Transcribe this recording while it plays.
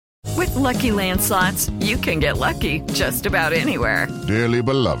With Lucky Land Slots, you can get lucky just about anywhere. Dearly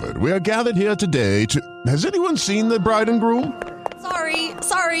beloved, we are gathered here today to... Has anyone seen the bride and groom?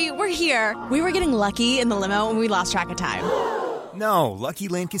 Sorry, we're here. We were getting lucky in the limo and we lost track of time. No, Lucky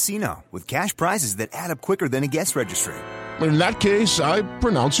Land Casino, with cash prizes that add up quicker than a guest registry. In that case, I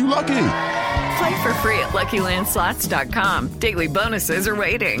pronounce you lucky. Play for free at LuckyLandSlots.com. Daily bonuses are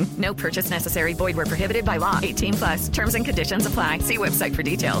waiting. No purchase necessary. Void where prohibited by law. 18+. Terms and conditions apply. See website for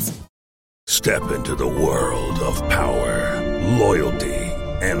details. Step into the world of power, loyalty,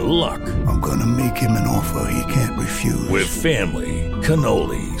 and luck. I'm gonna make him an offer he can't refuse. With family,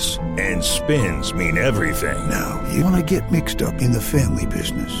 cannolis, and spins mean everything. Now, you wanna get mixed up in the family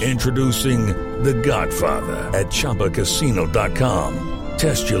business. Introducing The Godfather at ChumbaCasino.com.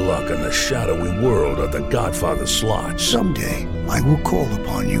 Test your luck in the shadowy world of The Godfather slot. Someday, I will call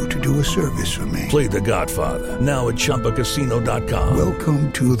upon you to do a service for me. Play The Godfather, now at ChumbaCasino.com.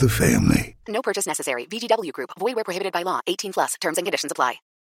 Welcome to the family. No purchase necessary. VGW Group. Void where prohibited by law. 18+. Terms and conditions apply.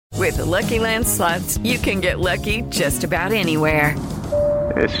 With the Lucky Land Slots, you can get lucky just about anywhere.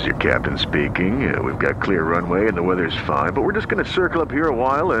 This is your captain speaking. We've got clear runway and the weather's fine, but we're just going to circle up here a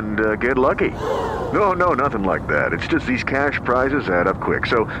while and get lucky. No, nothing like that. It's just these cash prizes add up quick.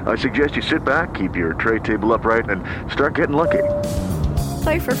 So I suggest you sit back, keep your tray table upright, and start getting lucky.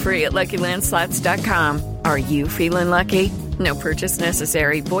 Play for free at LuckyLandSlots.com. Are you feeling lucky? No purchase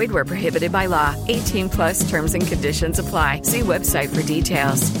necessary. Void where prohibited by law. 18+ terms and conditions apply. See website for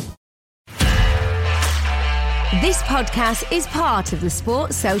details. This podcast is part of the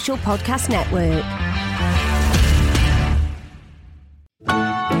Sports Social Podcast Network.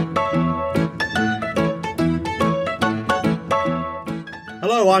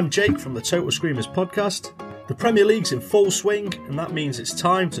 Hello, I'm Jake from the Total Screamers podcast. The Premier League's in full swing, and that means it's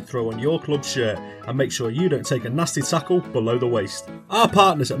time to throw on your club's shirt and make sure you don't take a nasty tackle below the waist. Our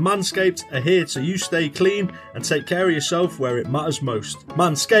partners at Manscaped are here so you stay clean and take care of yourself where it matters most.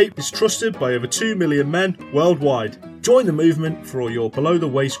 Manscaped is trusted by over 2 million men worldwide. Join the movement for all your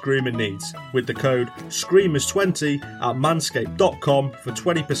below-the-waist grooming needs with the code SCREAMERS20 at manscaped.com for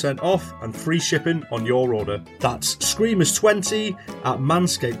 20% off and free shipping on your order. That's SCREAMERS20 at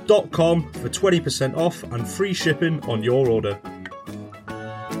manscaped.com for 20% off and free shipping on your order.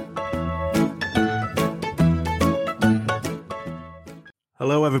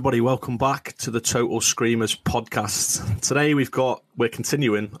 Hello everybody, welcome back to the Total Screamers podcast. Today we're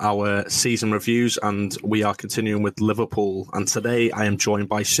continuing our season reviews and we are continuing with Liverpool, and today I am joined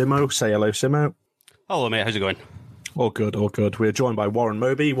by Simo. Say hello, Simo. Hello mate, how's it going? All good. We're joined by Warren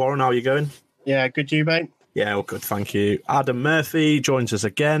Moby. Warren, how are you going? Yeah, good, you mate? Yeah, all good, thank you. Adam Murphy joins us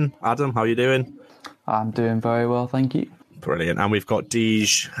again. Adam, how are you doing? I'm doing very well, thank you. Brilliant. And we've got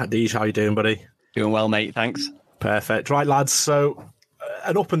Deej. Deej, how are you doing, buddy? Doing well, mate, thanks. Perfect. Right, lads, so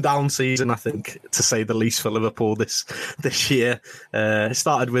an up and down season, I think, to say the least, for Liverpool this year. It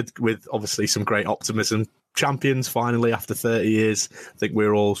started with obviously some great optimism. Champions finally after 30 years. I think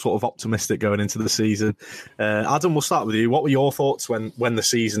we're all sort of optimistic going into the season. Adam, we'll start with you. What were your thoughts when the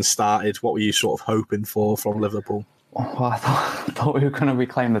season started? What were you sort of hoping for from Liverpool? Well, I thought we were going to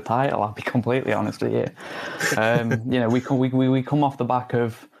reclaim the title. I'll be completely honest with you. We come off the back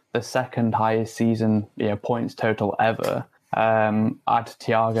of the second highest season, points total ever. Add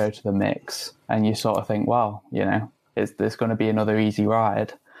Thiago to the mix, and you sort of think, well, is this going to be another easy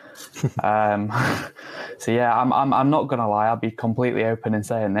ride? So yeah, I'm not going to lie. I'll be completely open in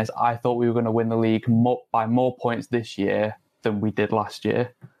saying this. I thought we were going to win the league by more points this year than we did last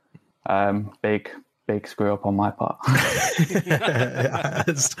year. Big screw up on my part. I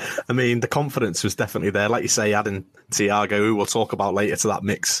mean, the confidence was definitely there. Like you say, adding Thiago, who we'll talk about later, to that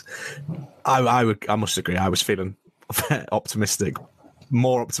mix, I must agree. I was feeling optimistic,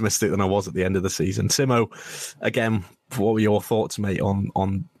 more optimistic than I was at the end of the season. Simo, again, what were your thoughts, mate,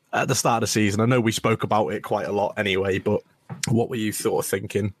 on at the start of the season? I know we spoke about it quite a lot anyway, but what were you sort of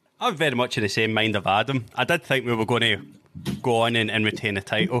thinking? I'm very much in the same mind of Adam. I did think we were going to go on and retain the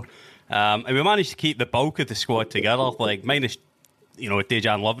title. And we managed to keep the bulk of the squad together, like minus,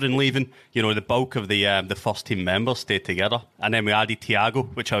 Dejan Lovren leaving. The bulk of the first team members stayed together. And then we added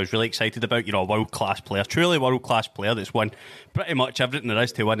Thiago, which I was really excited about. A world-class player, truly world-class player that's won pretty much everything there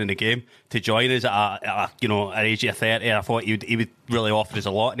is to win in the game. To join us at an age of 30, I thought he would really offer us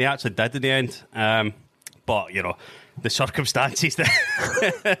a lot, and he actually did in the end. But, the circumstances that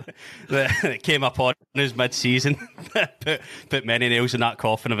came upon us mid-season put many nails in that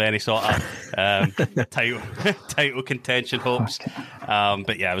coffin of any sort of title contention hopes.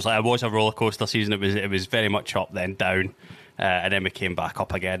 But yeah, it was a roller coaster season. It was very much up then down, and then we came back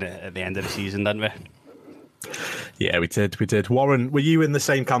up again at the end of the season, didn't we? Yeah, we did. Warren, were you in the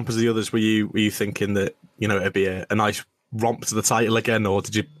same camp as the others? Were you thinking that it'd be a nice romp to the title again, or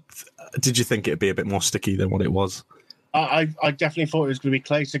did you think it'd be a bit more sticky than what it was? I definitely thought it was going to be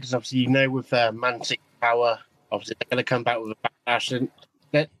closer because obviously with Man City power, obviously they're going to come back with a backlash.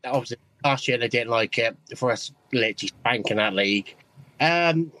 And obviously last year they didn't like it for us literally spanking that league.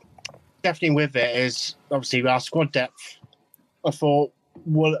 Definitely with it is obviously our squad depth. I thought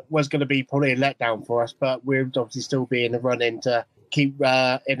was going to be probably a letdown for us, but we're obviously still be in the run-in to keep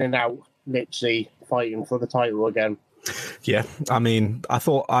in and out, literally fighting for the title again. Yeah, I mean,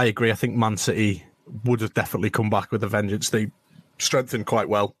 I agree. I think Man City would have definitely come back with a vengeance. They strengthened quite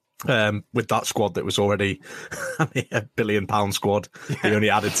well with that squad that was already £1 billion squad. They only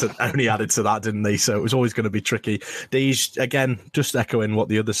added to that, didn't they? So it was always going to be tricky. Deej, again, just echoing what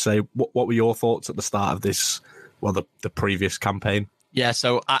the others say. What were your thoughts at the start of this? Well, the previous campaign. Yeah,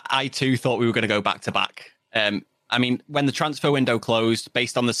 so I too thought we were going to go back to back. I mean, when the transfer window closed,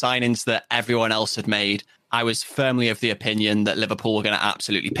 based on the signings that everyone else had made, I was firmly of the opinion that Liverpool were going to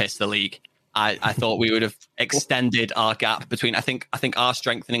absolutely piss the league. I thought we would have extended our gap between. I think our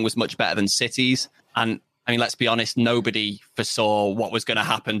strengthening was much better than City's, and I mean, let's be honest, nobody foresaw what was going to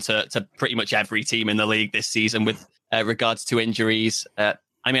happen to pretty much every team in the league this season with regards to injuries.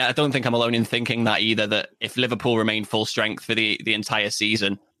 I mean, I don't think I'm alone in thinking that either, that if Liverpool remained full strength for the entire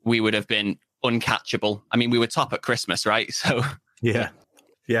season, we would have been uncatchable. I mean, we were top at Christmas, right? So yeah,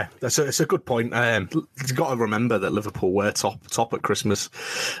 it's a good point. You've got to remember that Liverpool were top at Christmas.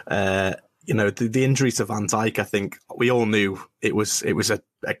 The injury to Van Dijk, I think we all knew it was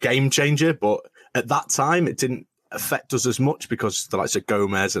a game changer, but at that time it didn't affect us as much because the likes of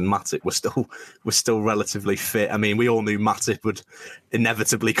Gomez and Matip were still relatively fit. I mean, we all knew Matip would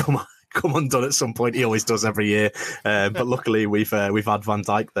inevitably come undone at some point. He always does every year. But luckily we've had Van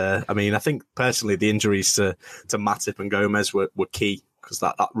Dijk there. I mean, I think personally the injuries to Matip and Gomez were key because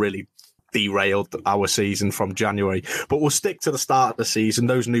that really derailed our season from January. But we'll stick to the start of the season,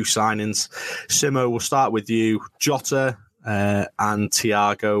 those new signings. Simo, we'll start with you. Jota and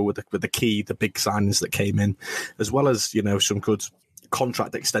Thiago with the big signings that came in, as well as some good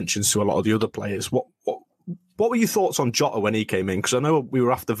contract extensions to a lot of the other players. What were your thoughts on Jota when he came in? Because I know we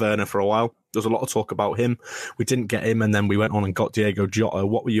were after Werner for a while. There was a lot of talk about him. We didn't get him, and then we went on and got Diego Jota.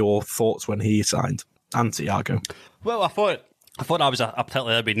 What were your thoughts when he signed? And Thiago? Well, I thought that was a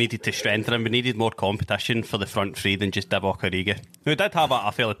particular. We needed to strengthen him. We needed more competition for the front three than just Divock Origi, who did have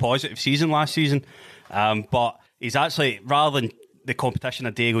a fairly positive season last season, but he's actually, rather than the competition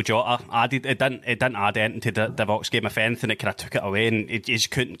of Diego Jota added, it didn't add anything to Divock's game. If anything, it kind of took it away, and he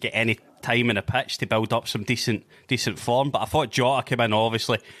just couldn't get any time in the pitch to build up some decent form. But I thought Jota came in,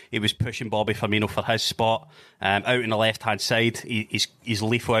 obviously he was pushing Bobby Firmino for his spot out on the left hand side. He's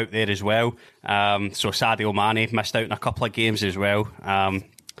lethal out there as well. So Sadio Mane missed out in a couple of games as well.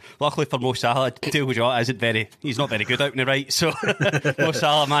 Luckily for Mo Salah, Diego Jota he's not very good out on the right, so Mo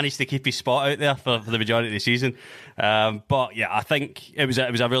Salah managed to keep his spot out there for the majority of the season. But yeah, I think it was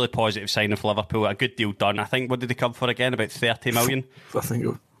a really positive signing for Liverpool. A good deal done. I think, what did they come for again? About 30 million? I think it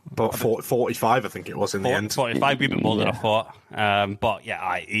was about 45, I think it was in the end. 45, a bit more than I thought. But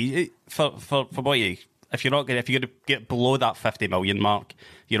yeah, for what if you're going to get below that 50 million mark,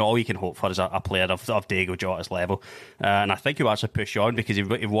 all you can hope for is a player of Diego Jota's level. And I think he'll actually push on, because he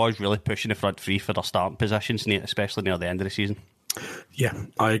was really pushing the front three for their starting positions, especially near the end of the season. Yeah,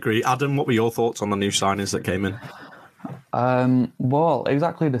 I agree. Adam, what were your thoughts on the new signings that came in? Well,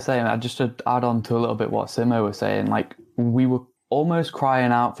 exactly the same. Just to add on to a little bit what Simo was saying, like, we were almost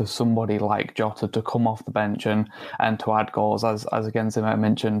crying out for somebody like Jota to come off the bench and to add goals. As again, Simo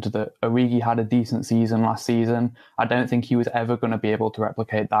mentioned, that Origi had a decent season last season. I don't think he was ever going to be able to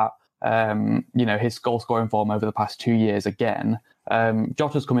replicate that. His goal scoring form over the past 2 years again.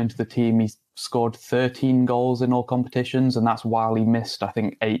 Jota's come into the team. He's scored 13 goals in all competitions, and that's while he missed, I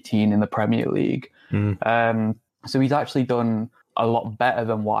think, 18 in the Premier League. So he's actually done a lot better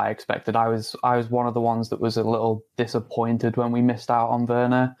than what I expected. I was one of the ones that was a little disappointed when we missed out on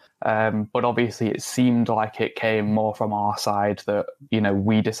Werner. But obviously it seemed like it came more from our side that,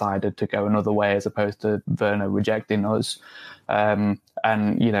 we decided to go another way as opposed to Werner rejecting us. And,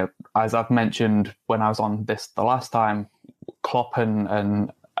 as I've mentioned when I was on this the last time, Klopp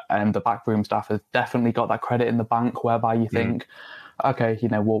and the backroom staff has definitely got that credit in the bank, whereby you think, okay,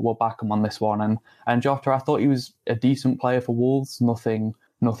 we'll back him on this one. And Jota, I thought he was a decent player for Wolves, nothing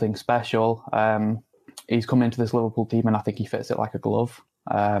special. He's come into this Liverpool team, and I think he fits it like a glove.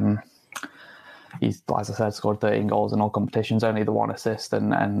 He's, as I said, scored 13 goals in all competitions, only the one assist,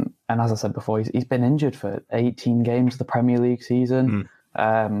 and as I said before, he's been injured for 18 games of the Premier League season.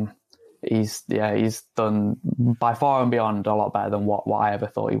 he's done by far and beyond a lot better than what I ever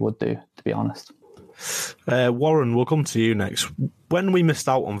thought he would do, to be honest. Warren, we'll come to you next. When we missed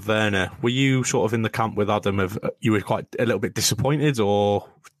out on Werner, were you sort of in the camp with Adam of you were quite a little bit disappointed, or?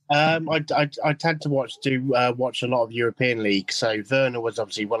 I tend to watch a lot of European leagues. So Werner was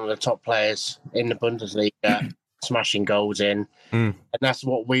obviously one of the top players in the Bundesliga, smashing goals in, and that's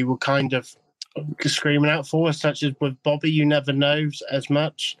what we were kind of screaming out for. Such as with Bobby, you never know as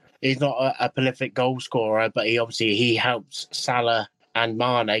much. He's not a prolific goal scorer, but he helps Salah and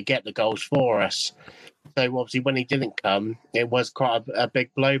Mane get the goals for us. So obviously when he didn't come, it was quite a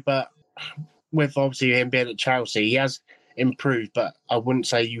big blow. But with obviously him being at Chelsea, he has improved, but I wouldn't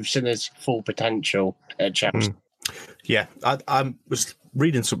say you've seen his full potential at Chelsea. Yeah, I was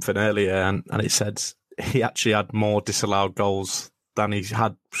reading something earlier and it said he actually had more disallowed goals than he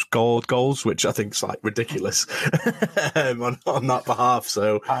had scored goals, which I think is like ridiculous on that behalf.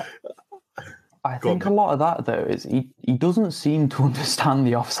 So I think a lot of that, though, is he doesn't seem to understand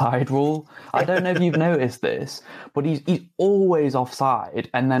the offside rule. I don't know if you've noticed this, but he's always offside,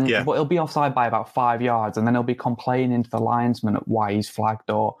 and then but he'll be offside by about 5 yards, and then he'll be complaining to the linesman at why he's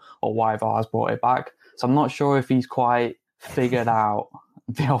flagged or why VAR's brought it back. So I'm not sure if he's quite figured out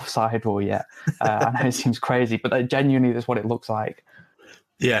the offside rule yet. I know it seems crazy, but genuinely that's what it looks like.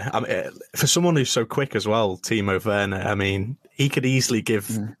 Yeah, I mean, for someone who's so quick as well, Timo Werner, I mean, he could easily give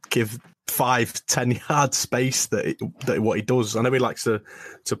 5-10 yard space that what he does. I know he likes to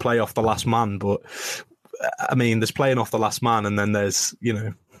play off the last man, but I mean, there's playing off the last man, and then there's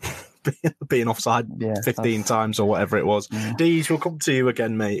being offside 15 times or whatever it was. Deej, we'll come to you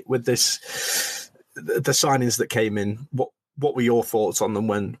again, mate. With the signings that came in, what were your thoughts on them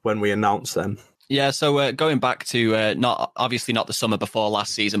when we announced them? Yeah, so going back to not the summer before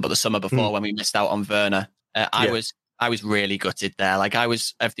last season, but the summer before when we missed out on Werner, I was really gutted there. Like, I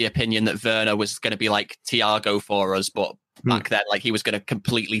was of the opinion that Werner was going to be like Thiago for us, but back then, like, he was going to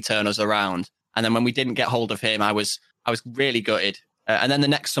completely turn us around. And then when we didn't get hold of him, I was really gutted. And then the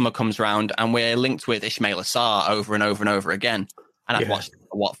next summer comes round, and we're linked with Ismail Assar over and over and over again. And I've watched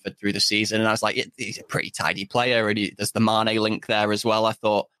Watford through the season, and I was like, he's a pretty tidy player. And there's the Mane link there as well. I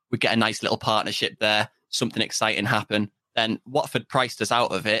thought we'd get a nice little partnership there, something exciting happen. Then Watford priced us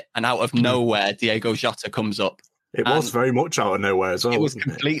out of it, and out of nowhere, Diego Jota comes up. It was very much out of nowhere as well. It was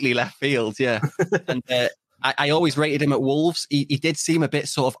completely left field, yeah. And I always rated him at Wolves. He did seem a bit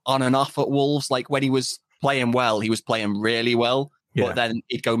sort of on and off at Wolves. Like, when he was playing well, he was playing really well. Yeah. But then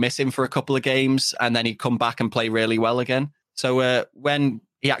he'd go missing for a couple of games, and then he'd come back and play really well again. So when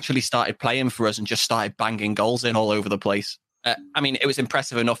he actually started playing for us and just started banging goals in all over the place, I mean, it was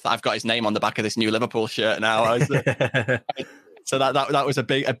impressive enough that I've got his name on the back of this new Liverpool shirt now. So that was a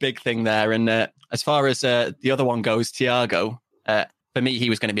big thing there. And as far as the other one goes, Thiago, for me, he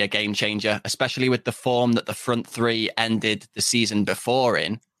was going to be a game changer, especially with the form that the front three ended the season before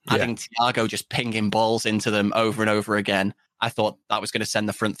in. Having Thiago just pinging balls into them over and over again, I thought that was going to send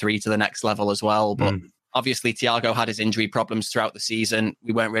the front three to the next level as well. But obviously, Thiago had his injury problems throughout the season.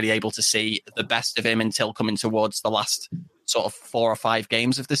 We weren't really able to see the best of him until coming towards the last sort of 4 or 5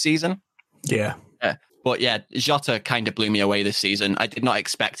 games of the season. Yeah. But yeah, Jota kind of blew me away this season. I did not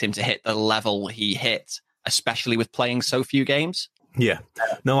expect him to hit the level he hit, especially with playing so few games. Yeah,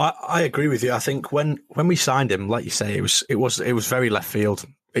 no, I agree with you. I think when we signed him, like you say, it was very left field.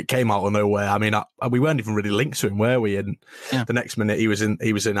 It came out of nowhere. I mean, we weren't even really linked to him, were we? And the next minute, he was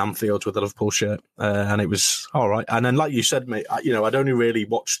in Anfield with a Liverpool shirt, and it was all right. And then, like you said, mate, I'd only really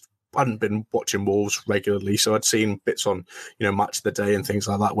hadn't been watching Wolves regularly, so I'd seen bits on, Match of the Day and things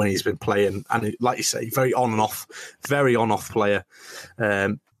like that when he's been playing. And like you say, very on and off player.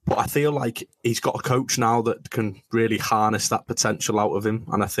 But I feel like he's got a coach now that can really harness that potential out of him.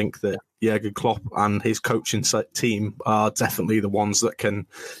 And I think that Jurgen Klopp and his coaching team are definitely the ones that can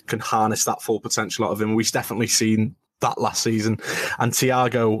harness that full potential out of him. We've definitely seen that last season. And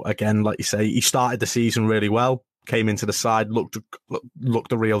Thiago, again, like you say, he started the season really well, came into the side, looked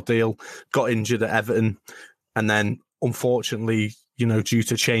the real deal, got injured at Everton. And then, unfortunately, due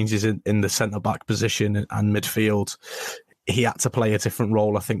to changes in the centre-back position and midfield, he had to play a different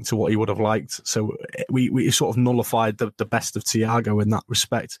role, I think, to what he would have liked. So we sort of nullified the best of Thiago in that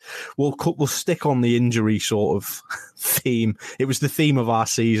respect. We'll stick on the injury sort of theme. It was the theme of our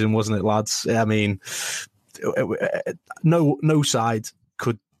season, wasn't it, lads? I mean, no side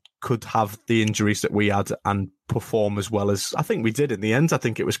could have the injuries that we had and perform as well as I think we did in the end. I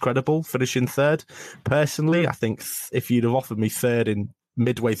think it was credible finishing third. Personally, I think if you'd have offered me third in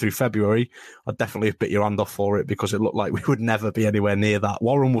midway through February, I'd definitely have bit your hand off for it because it looked like we would never be anywhere near that.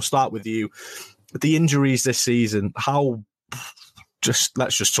 Warren, we'll start with you. The injuries this season, how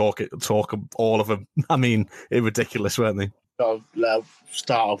let's just talk all of them. I mean, they're ridiculous, weren't they? I'll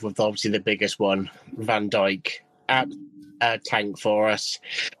start off with obviously the biggest one, Van Dijk. Tank for us.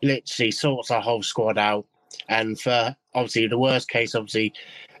 Literally sorts our whole squad out. And for obviously the worst case, obviously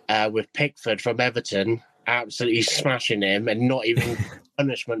with Pickford from Everton, absolutely smashing him and not even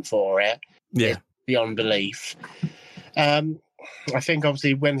punishment for it. Yeah, it's beyond belief. I think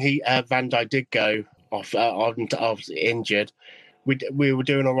obviously when Van Dijk did go off injured, we were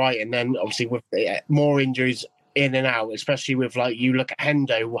doing all right, and then obviously with more injuries in and out, especially with like you look at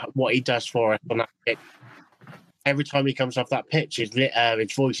Hendo, what he does for us on that pitch. Every time he comes off that pitch,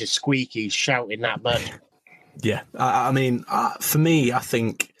 his voice is squeaky, shouting that much. Yeah, I mean, for me, I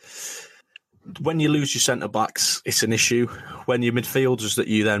think when you lose your centre backs, it's an issue. When your midfielders that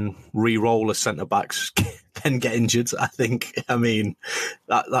you then re-roll as centre backs then get injured, I mean,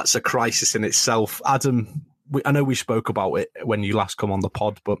 that's a crisis in itself. Adam, I know we spoke about it when you last come on the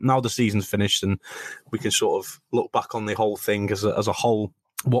pod, but now the season's finished and we can sort of look back on the whole thing as a whole.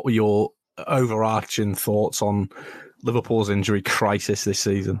 What were your overarching thoughts on Liverpool's injury crisis this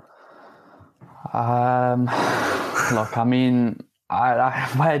season? Look, I mean,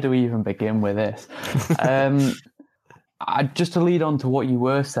 where do we even begin with this? Just to lead on to what you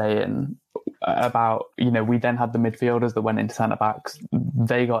were saying about, we then had the midfielders that went into centre-backs.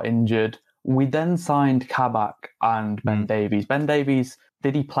 They got injured. We then signed Kabak and Ben Davies. Ben Davies,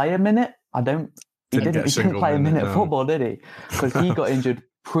 did he play a minute? He didn't play a minute of football, did he? Because he got injured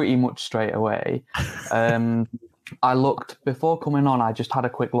pretty much straight away. I looked, before coming on, I just had a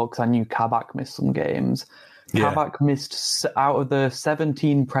quick look because I knew Kabak missed some games. Kabak missed, out of the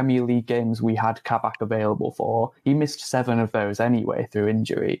 17 Premier League games we had Kabak available for, he missed 7 of those anyway through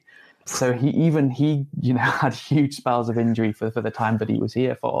injury. So he had huge spells of injury for the time that he was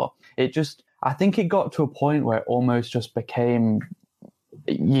here for. I think it got to a point where it almost just became,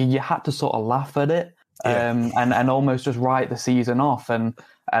 you had to sort of laugh at it. And almost just write the season off, and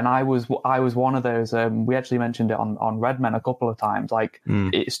I was one of those. We actually mentioned it on Redmen a couple of times. Like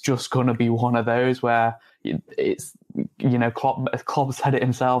it's just going to be one of those where it's Klopp said it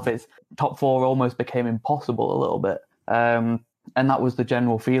himself. It's top 4 almost became impossible a little bit, and that was the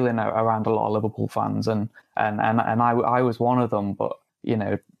general feeling around a lot of Liverpool fans, and I was one of them. But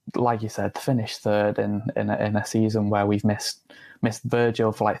like you said, to finish third in a season where we've missed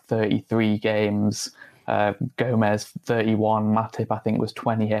Virgil for like 33 games. Gomez 31, Matip I think was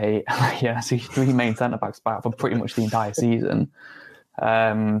 28. So 3 main centre backs back for pretty much the entire season.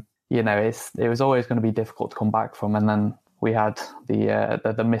 It was always going to be difficult to come back from, and then we had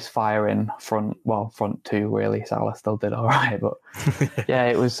the misfire in front 2 really. Salah still did all right, but yeah,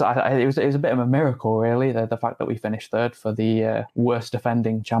 it was a bit of a miracle really. The fact that we finished third for the worst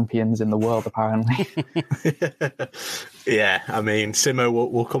defending champions in the world apparently. Yeah, I mean,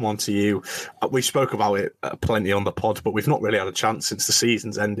 Simo, we'll come on to you. We spoke about it plenty on the pod, but we've not really had a chance since the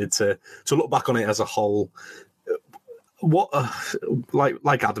season's ended to look back on it as a whole. What,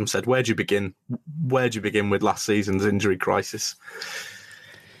 like Adam said, where'd you begin? Where'd you begin with last season's injury crisis?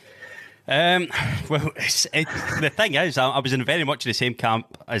 Well, the thing is, I was in very much the same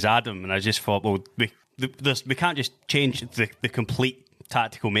camp as Adam, and I just thought, well, we can't just change the complete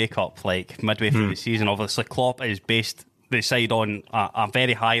tactical makeup like midway through the season. Obviously, Klopp has based the side on a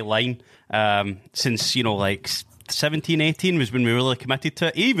very high line since 17-18 was when we really committed to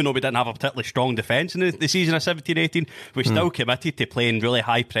it. Even though we didn't have a particularly strong defence in the season of 17-18, we still committed to playing really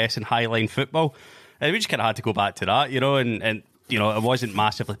high press and high line football. And we just kind of had to go back to that, and it wasn't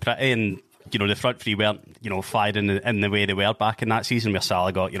massively pretty. And the front three weren't firing in the way they were back in that season where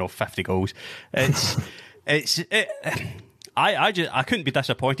Salah got 50 goals. I couldn't be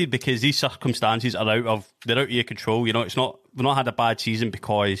disappointed because these circumstances are out of your control. It's not, we've not had a bad season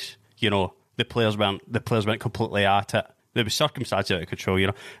because the players weren't completely at it. There was circumstances out of control.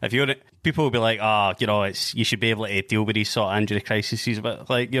 If people will be like, you should be able to deal with these sort of injury crises. But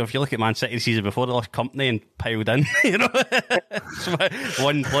if you look at Man City the season before, they lost Company and piled in.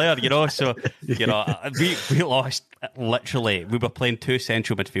 One player. So we lost literally. We were playing 2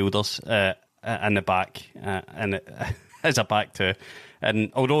 central midfielders in the back and as a back two.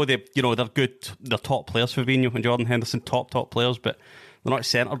 And although they're good, they're top players, Fabinho and Jordan Henderson, top players, but they're not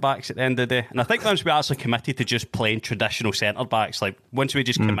centre-backs at the end of the day. And I think once we actually committed to just playing traditional centre-backs, like once we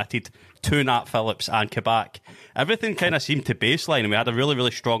just committed to Nat Phillips and Kabak, everything kind of seemed to baseline, and we had a really,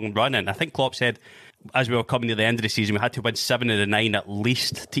 really strong run. And I think Klopp said, as we were coming to the end of the season, we had to win 7 of the 9 at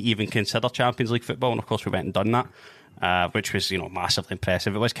least to even consider Champions League football. And of course, we went and done that, which was massively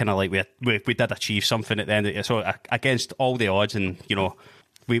impressive. It was kind of like we did achieve something at the end of it. So against all the odds, and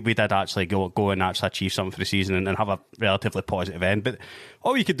we did actually go and actually achieve something for the season and have a relatively positive end. But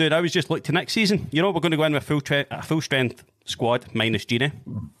all you could do now is just look to next season. You know, we're going to go in with a full strength squad minus Gini.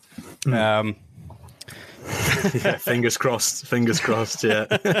 Yeah, fingers crossed. Yeah.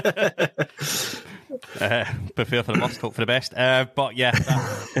 Prepare for the worst, hope for the best. But yeah,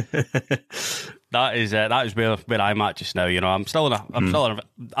 that is where I'm at just now. You know,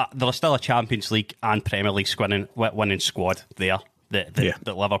 there's still a Champions League and Premier League winning squad there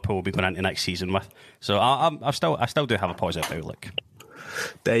that Liverpool will be going into next season with. So I still do have a positive outlook.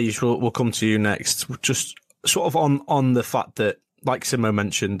 Dave, we'll come to you next. Just sort of on the fact that, like Simo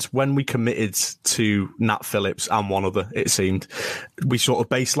mentioned, when we committed to Nat Phillips and one other, it seemed, we sort of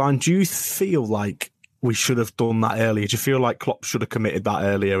baseline. Do you feel like we should have done that earlier? Do you feel like Klopp should have committed that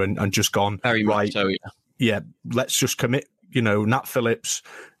earlier and just gone, very right, much so, yeah, let's just commit, you know, Nat Phillips,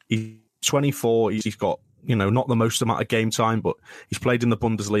 he's 24, he's got, you know, not the most amount of game time, but he's played in the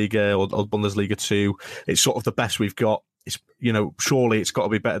Bundesliga or Bundesliga 2. It's sort of the best we've got. It's, you know, surely it's got to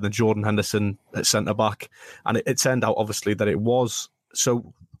be better than Jordan Henderson at centre-back. And it turned out, obviously, that it was.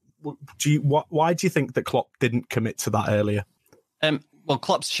 So why do you think that Klopp didn't commit to that earlier? Well,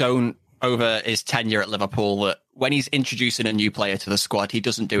 Klopp's shown over his tenure at Liverpool that when he's introducing a new player to the squad, he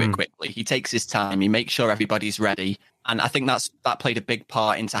doesn't do it quickly. He takes his time. He makes sure everybody's ready. And I think that played a big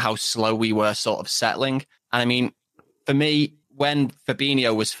part into how slow we were sort of settling. And I mean, for me, when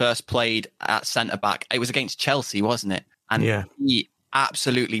Fabinho was first played at centre-back, it was against Chelsea, wasn't it? And he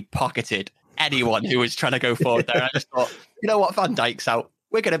absolutely pocketed anyone who was trying to go forward there. And I just thought, you know what, Van Dijk's out.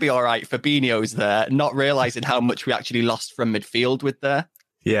 We're going to be all right. Fabinho's there, not realising how much we actually lost from midfield with there.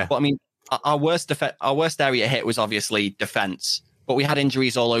 Yeah. But I mean, our worst area hit was obviously defence. But we had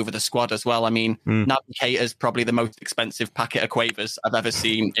injuries all over the squad as well. I mean, Naby Keita's probably the most expensive packet of quavers I've ever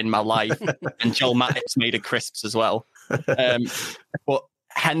seen in my life. And Joel Matip's made of crisps as well. But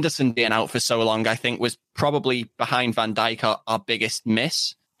Henderson being out for so long, I think, was probably behind Van Dijk our biggest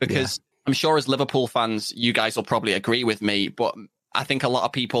miss. Because I'm sure as Liverpool fans, you guys will probably agree with me, but I think a lot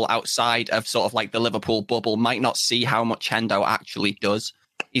of people outside of sort of like the Liverpool bubble might not see how much Hendo actually does.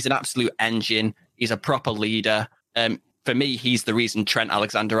 He's an absolute engine. He's a proper leader. For me, he's the reason Trent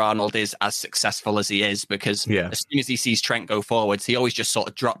Alexander-Arnold is as successful as he is, because as soon as he sees Trent go forwards, he always just sort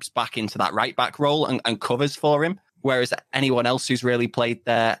of drops back into that right-back role and covers for him, whereas anyone else who's really played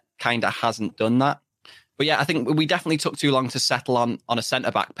there kind of hasn't done that. But yeah, I think we definitely took too long to settle on a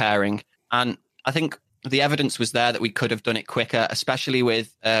centre-back pairing, and I think the evidence was there that we could have done it quicker, especially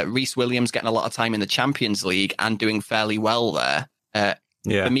with Reece Williams getting a lot of time in the Champions League and doing fairly well there.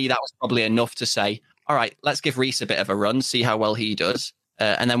 For me, that was probably enough to say, all right, let's give Reece a bit of a run, see how well he does.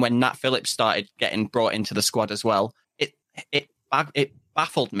 And then when Nat Phillips started getting brought into the squad as well, it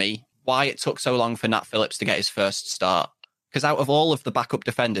baffled me why it took so long for Nat Phillips to get his first start. Because out of all of the backup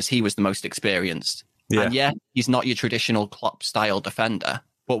defenders, he was the most experienced. And he's not your traditional Klopp-style defender.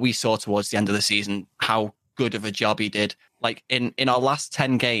 But we saw towards the end of the season how good of a job he did. Like in our last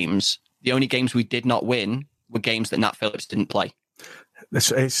 10 games, the only games we did not win were games that Nat Phillips didn't play.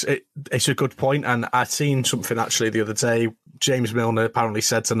 It's a good point, and I'd seen something actually the other day. James Milner apparently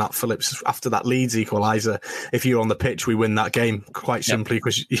said to Nat Phillips after that Leeds equaliser, "If you're on the pitch, we win that game." Quite simply,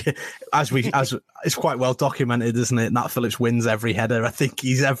 because as it's quite well documented, isn't it? Nat Phillips wins every header I think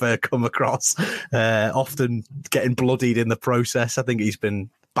he's ever come across, often getting bloodied in the process. I think he's been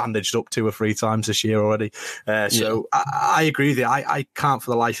bandaged up 2 or 3 times this year already. So I agree with you. I can't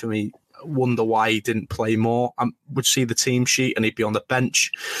for the life of me wonder why he didn't play more. I would see the team sheet and he'd be on the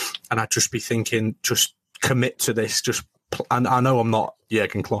bench, and I'd just be thinking, just commit to this. And I know I'm not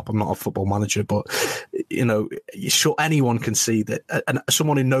Jurgen Klopp, I'm not a football manager, but you know, sure, anyone can see that, and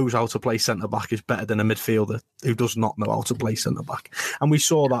someone who knows how to play centre back is better than a midfielder who does not know how to play centre back. And we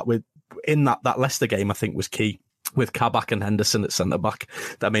saw that in that Leicester game, I think was key, with Kabak and Henderson at centre-back.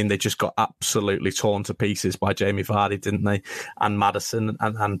 I mean, they just got absolutely torn to pieces by Jamie Vardy, didn't they? And Maddison,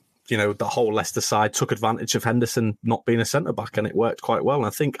 and you know, the whole Leicester side took advantage of Henderson not being a centre-back, and it worked quite well. And I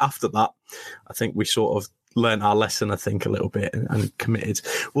think after that, I think we sort of learned our lesson, I think, a little bit and committed.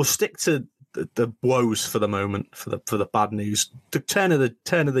 We'll stick to the woes for the moment, for the bad news. The turn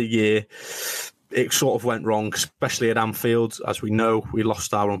of the year, it sort of went wrong, especially at Anfield. As we know, we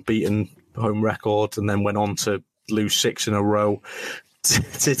lost our unbeaten home record and then went on to lose 6 in a row.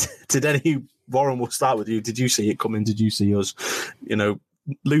 Did any, Warren, we'll start with you. Did you see it coming? Did you see us, you know,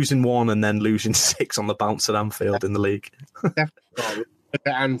 losing 1 and then losing 6 on the bounce at Anfield in the league? Definitely. Look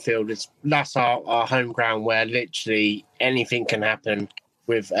at Anfield, that's our home ground where literally anything can happen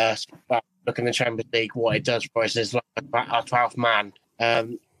with us. But look in the Champions League, what it does for us is like our 12th man.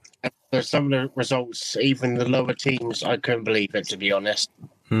 Some of the results, even the lower teams, I couldn't believe it, to be honest.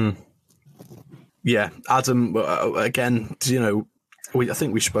 Yeah, Adam. Again, I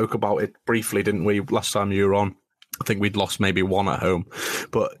think we spoke about it briefly, didn't we? Last time you were on, I think we'd lost maybe one at home.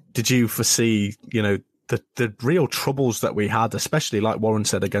 But did you foresee, the real troubles that we had, especially like Warren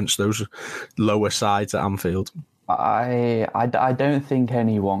said, against those lower sides at Anfield? I don't think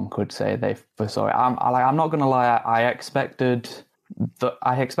anyone could say they foresaw it. I'm not going to lie. I expected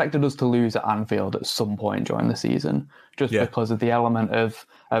us to lose at Anfield at some point during the season, just because of the element of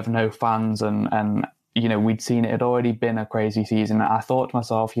no fans and we'd seen it had already been a crazy season. I thought to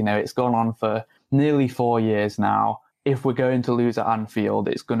myself, it's gone on for nearly 4 years now. If we're going to lose at Anfield,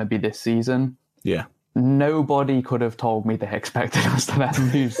 it's going to be this season. Yeah. Nobody could have told me they expected us to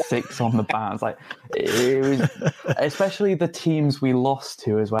then lose 6 on the bounce. Like, it was, especially the teams we lost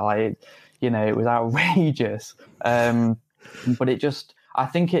to as well. It was outrageous. But I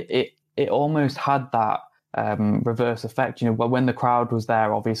think it almost had that reverse effect. When the crowd was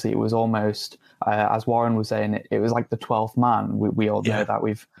there, obviously it was almost, as Warren was saying, it was like the 12th man. We all know that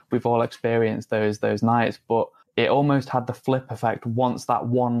we've all experienced those nights, but it almost had the flip effect. Once that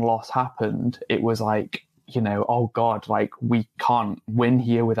one loss happened, it was like, oh God, like we can't win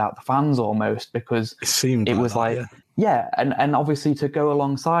here without the fans almost, because it was like, and obviously to go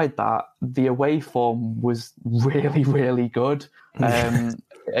alongside that, the away form was really, really good.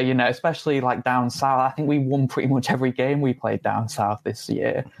 Especially like down south. I think we won pretty much every game we played down south this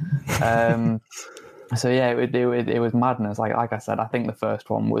year. So yeah, it was madness. Like I said, I think the first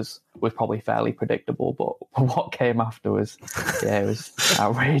one was probably fairly predictable, but what came after was, it was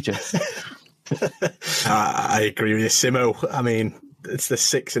outrageous. I agree with you, Simo. I mean, it's the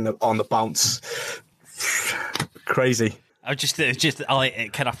 6 on the bounce. Crazy. I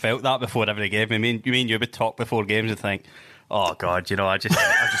kind of felt that before every game. I mean, you would talk before games and think, oh God, I just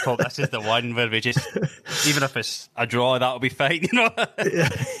hope this is the one where we just, even if it's a draw, that'll be fine,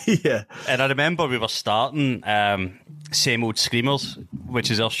 Yeah. And I remember we were starting Same Old Screamers,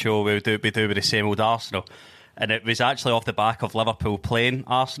 which is our show we do with the same old Arsenal, and it was actually off the back of Liverpool playing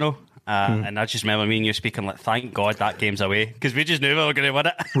Arsenal. And I just remember me and you speaking like, thank God that game's away, because we just knew we were going to win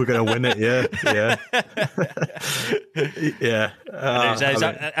it. We're going to win it, yeah.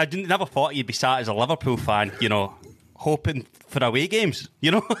 I never thought you'd be sat as a Liverpool fan, hoping for away games,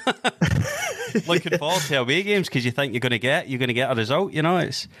 looking forward to away games, because you think you're going to get a result.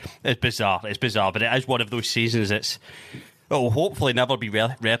 It's bizarre, but it is one of those seasons. It will hopefully never be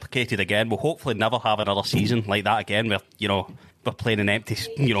replicated again. We'll hopefully never have another season like that again, where we're playing in empty,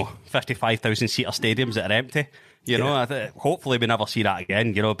 55,000 seater stadiums that are empty. Hopefully we never see that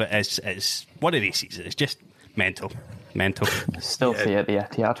again. But it's one of these seasons. It's just mental. Still see it at the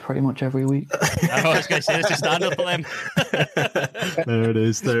Etihad pretty much every week. I was going to say, it's a standard for them. There it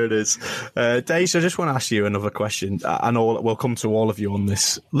is. Dave, I just want to ask you another question. I know we'll come to all of you on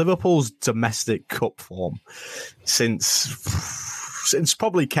this. Liverpool's domestic cup form since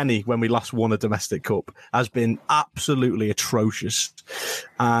probably Kenny, when we last won a domestic cup, has been absolutely atrocious.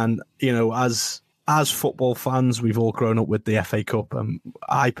 And, as football fans, we've all grown up with the FA Cup.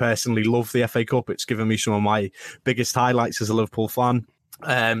 I personally love the FA Cup. It's given me some of my biggest highlights as a Liverpool fan.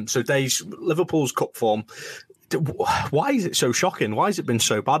 So Dave, Liverpool's cup form, why is it so shocking? Why has it been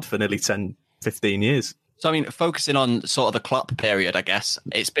so bad for nearly 10, 15 years? So, I mean, focusing on sort of the Klopp period, I guess,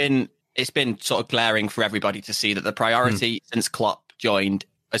 it's been sort of glaring for everybody to see that the priority since Klopp joined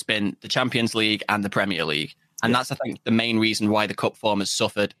has been the Champions League and the Premier League. And that's, I think, the main reason why the cup form has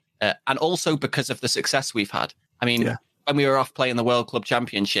suffered. And also because of the success we've had. I mean, when we were off playing the World Club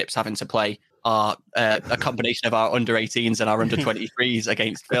Championships, having to play a combination of our under-18s and our under-23s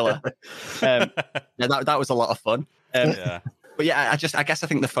against Villa, that was a lot of fun. But yeah, I guess I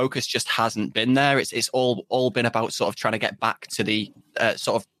think the focus just hasn't been there. It's all been about sort of trying to get back to the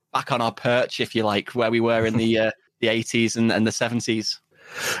sort of back on our perch, if you like, where we were in the 80s and the 70s.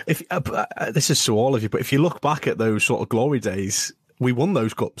 If this is to all of you, but if you look back at those sort of glory days, we won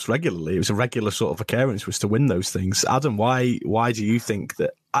those cups regularly. It was a regular sort of occurrence for us to win those things. Adam, why do you think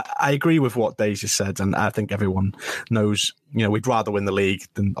that? I agree with what Dave just said, and I think everyone knows, we'd rather win the league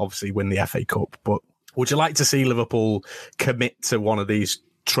than obviously win the FA Cup. But would you like to see Liverpool commit to one of these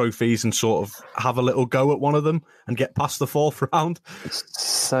trophies and sort of have a little go at one of them and get past the 4th round?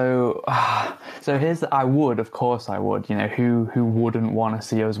 So here's, I would, of course I would. Who wouldn't want to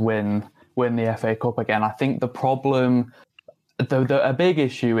see us win the FA Cup again? I think the problem, a big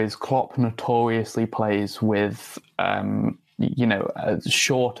issue, is Klopp notoriously plays with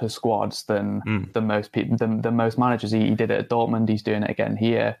shorter squads than most people, than most managers. He did it at Dortmund. He's doing it again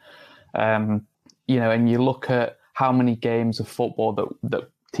here. And you look at how many games of football that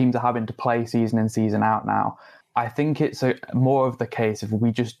teams are having to play season in, season out now. I think it's more of the case of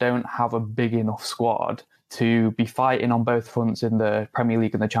we just don't have a big enough squad to be fighting on both fronts in the Premier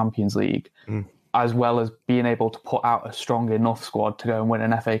League and the Champions League, as well as being able to put out a strong enough squad to go and win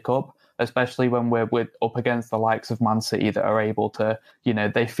an FA Cup, especially when we're up against the likes of Man City that are able to,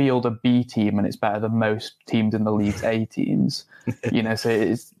 they field a B team and it's better than most teams in the league's A teams.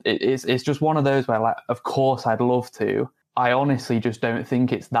 So it's just one of those where, like, of course I'd love to. I honestly just don't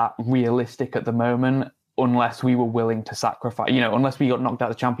think it's that realistic at the moment, unless we were willing to sacrifice, unless we got knocked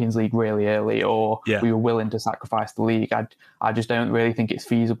out of the Champions League really early, or we were willing to sacrifice the league. I just don't really think it's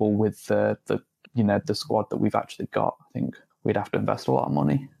feasible with the squad that we've actually got. I think we'd have to invest a lot of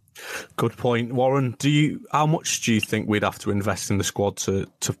money. Good point, Warren. How much do you think we'd have to invest in the squad to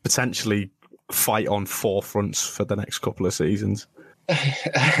potentially fight on 4 fronts for the next couple of seasons?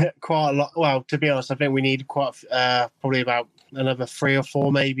 Quite a lot. Well, to be honest, I think we need probably about another 3 or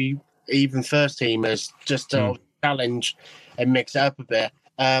 4, maybe even first teamers, just to challenge and mix it up a bit.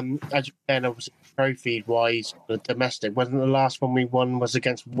 As you said, obviously, trophy wise, the domestic, wasn't the last one we won was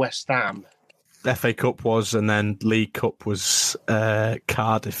against West Ham? FA Cup was, and then League Cup was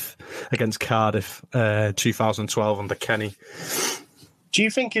Cardiff, against Cardiff, 2012 under Kenny. Do you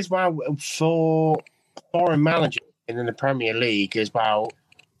think as well, for foreign managers in the Premier League as well,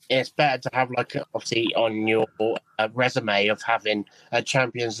 it's better to have, like, obviously on your resume of having a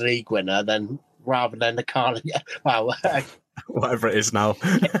Champions League winner rather than the Carling? Well, whatever it is now.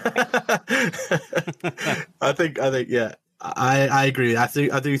 I think, yeah. I agree. I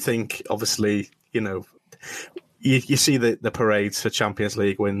do think, obviously, you see the parades for Champions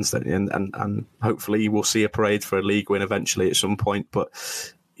League wins, and hopefully we'll see a parade for a league win eventually at some point. But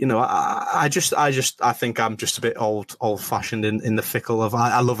I think I'm just a bit old fashioned in the fickle of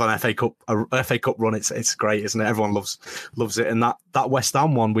I love an FA Cup run. It's great, isn't it? Everyone loves it. And that West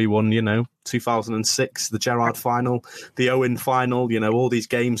Ham one we won, 2006, the Gerrard final, the Owen final. All these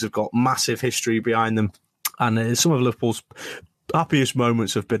games have got massive history behind them. And some of Liverpool's happiest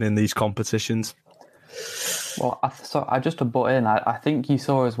moments have been in these competitions. Well, I just to butt in, I think you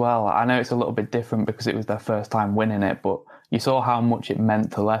saw as well, I know it's a little bit different because it was their first time winning it, but you saw how much it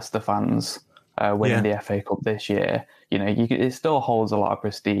meant to Leicester fans winning the FA Cup this year. It still holds a lot of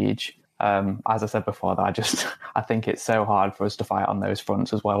prestige. As I said before, I think it's so hard for us to fight on those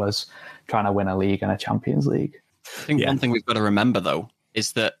fronts as well as trying to win a league and a Champions League. I think one thing we've got to remember, though,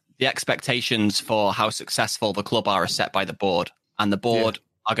 is that the expectations for how successful the club are set by the board, and the board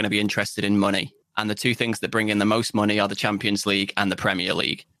are going to be interested in money. And the two things that bring in the most money are the Champions League and the Premier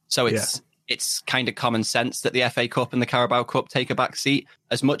League. So it's kind of common sense that the FA Cup and the Carabao Cup take a back seat.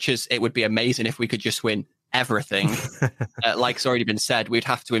 As much as it would be amazing if we could just win everything, like's already been said, we'd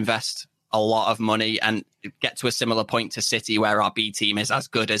have to invest a lot of money and get to a similar point to City where our B team is as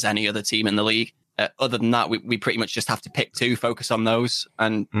good as any other team in the league. Other than that, we pretty much just have to pick 2, focus on those,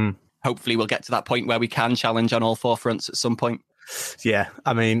 and hopefully we'll get to that point where we can challenge on all 4 fronts at some point. Yeah,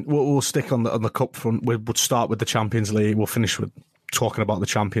 I mean, we'll stick on the cup front. We'll start with the Champions League. We'll finish with talking about the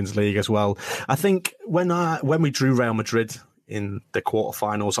Champions League as well. I think when we drew Real Madrid in the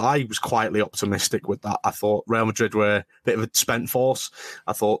quarterfinals, I was quietly optimistic with that. I thought Real Madrid were a bit of a spent force.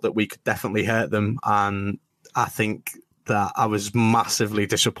 I thought that we could definitely hurt them, and I think that I was massively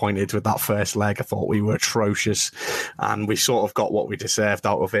disappointed with that first leg. I thought we were atrocious, and we sort of got what we deserved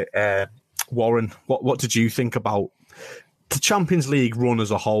out of it. Warren, what did you think about the Champions League run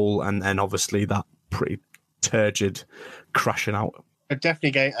as a whole, and obviously that pretty turgid crashing out? I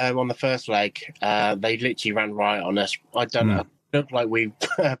definitely go on the first leg. They literally ran riot on us. I don't know. It looked like we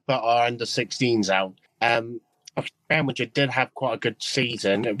put our under-16s out. Real Madrid did have quite a good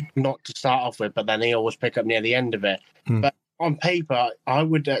season, not to start off with, but then they always pick up near the end of it. But on paper, I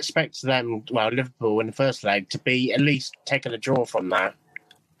would expect them, Liverpool in the first leg, to be at least taking a draw from that.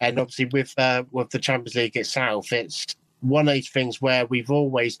 And obviously with the Champions League itself, it's one of these things where we've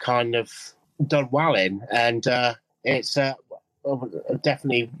always kind of done well in, and it's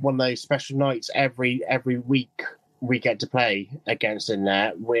definitely one of those special nights every week we get to play against in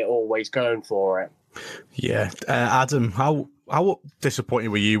there. We're always going for it. Yeah. Adam, how disappointed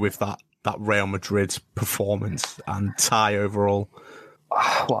were you with that Real Madrid performance and tie overall?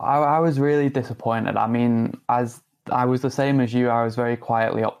 Well, I was really disappointed. I mean, as I was the same as you, I was very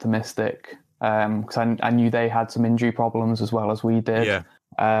quietly optimistic because I knew they had some injury problems as well as we did. Yeah.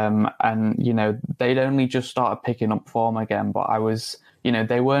 And, they'd only just started picking up form again, but I was,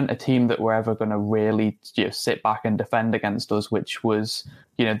 they weren't a team that were ever going to really sit back and defend against us, which was,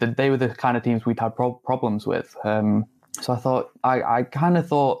 they were the kind of teams we'd had problems with. So I thought, I kind of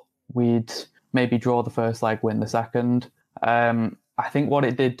thought we'd maybe draw the first leg, win the second. I think what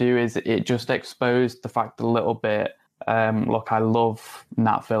it did do is it just exposed the fact a little bit. Look, I love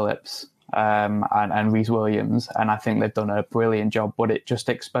Nat Phillips and Rhys Williams, and I think they've done a brilliant job, but it just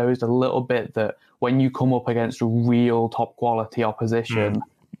exposed a little bit that when you come up against a real top quality opposition,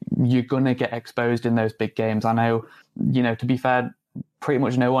 you're going to get exposed in those big games. I know, to be fair, pretty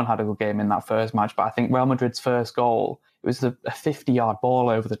much no one had a good game in that first match, but I think Real Madrid's first goal, it was a 50-yard ball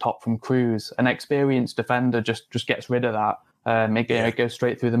over the top from Cruz. An experienced defender just gets rid of that. It goes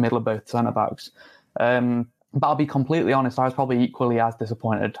straight through the middle of both centre-backs. But I'll be completely honest, I was probably equally as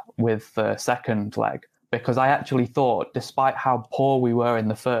disappointed with the second leg, because I actually thought, despite how poor we were in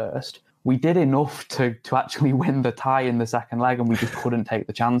the first, we did enough to actually win the tie in the second leg, and we just couldn't take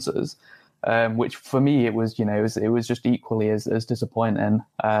the chances. Which for me, it was just equally as disappointing.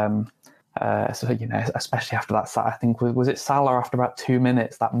 Especially after that, I think was it Salah after about 2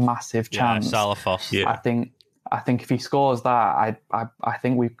 minutes, that massive chance. Yeah, Salah first. Yeah. I think if he scores that, I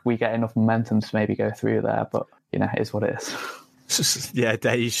think we get enough momentum to maybe go through there. But it is what it is. Yeah,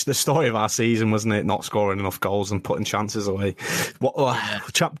 Dej, the story of our season, wasn't it? Not scoring enough goals and putting chances away.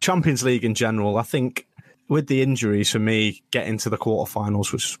 Champions League in general, I think with the injuries, for me, getting to the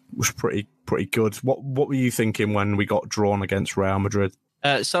quarterfinals was pretty good. What were you thinking when we got drawn against Real Madrid?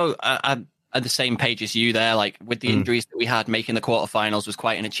 So I'm at the same page as you there. Like with the injuries that we had, making the quarterfinals was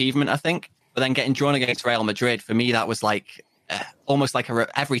quite an achievement, I think. But then getting drawn against Real Madrid, for me, that was like almost like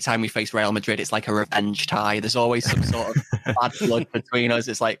every time we face Real Madrid, it's like a revenge tie. There's always some sort of bad blood between us.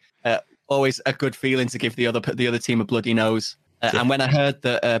 It's like always a good feeling to give the other team a bloody nose. And when I heard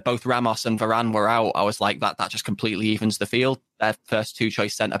that both Ramos and Varane were out, I was like, that just completely evens the field. Their first two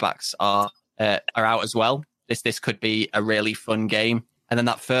choice centre backs are out as well. This could be a really fun game. And then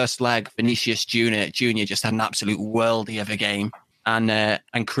that first leg, Vinicius Junior just had an absolute worldie of a game.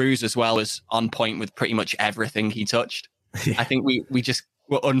 And Cruz as well was on point with pretty much everything he touched. Yeah. I think we just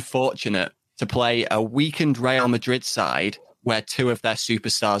were unfortunate to play a weakened Real Madrid side where two of their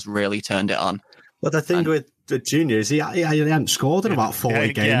superstars really turned it on. Well, the thing with the juniors, he hadn't scored in about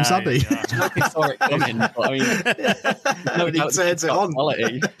 40 games, had he? Nobody saw it coming, but I mean, nobody turns it on.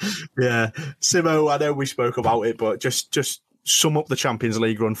 Quality. Yeah. Simo, I know we spoke about it, but just sum up the Champions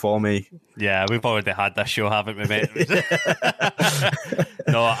League run for me. Yeah, we've already had this show, haven't we, mate?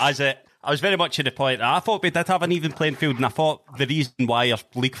 No, I was very much to the point. I thought we did have an even playing field, and I thought the reason why our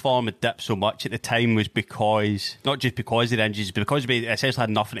league form had dipped so much at the time was because, not just because of the injuries, but because we essentially had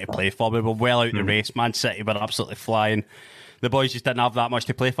nothing to play for. We were well out the race. Man City were absolutely flying. The boys just didn't have that much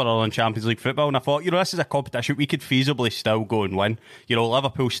to play for other than Champions League football, and I thought, this is a competition we could feasibly still go and win.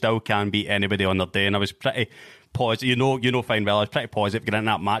 Liverpool still can beat anybody on their day, and I was pretty positive. You know fine well, I was pretty positive getting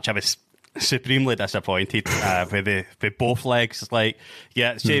into that match. I was supremely disappointed with both legs. Same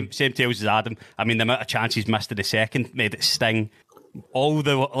tales as Adam. I mean, the amount of chances missed in the second made it sting. We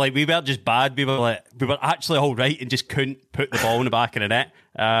weren't just bad. We were actually all right and just couldn't put the ball in the back of the net.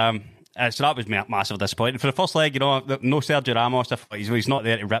 So that was massive disappointing. For the first leg, no Sergio Ramos. He's not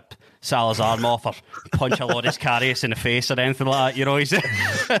there to rip Salah's arm off or punch a Loris Karius in the face or anything like that.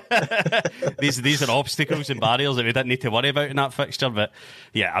 These are obstacles and barriers that we didn't need to worry about in that fixture. But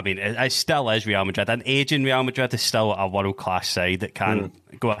yeah, I mean, it still is Real Madrid. An aging Real Madrid is still a world-class side that can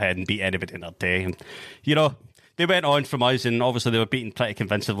go ahead and beat anybody in their day. And, they went on from us, and obviously they were beaten pretty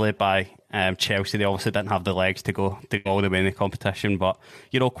convincingly by Chelsea. They obviously didn't have the legs to go all the way in the competition. But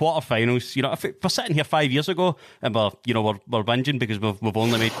quarterfinals. If we're sitting here 5 years ago and we're whinging because we've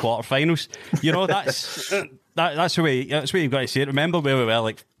only made quarterfinals, that's the way you've got to see it. Remember where we were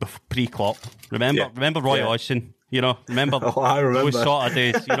like pre-Klopp. Remember Roy Hodgson. Remember those sort of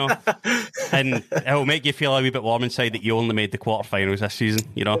days, and it'll make you feel a wee bit warm inside that you only made the quarterfinals this season,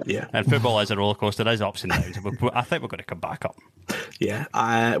 And football is a roller coaster; there is ups and downs. I think we're going to come back up. Yeah,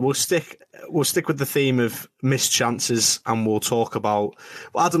 we'll stick with the theme of missed chances, and we'll talk about.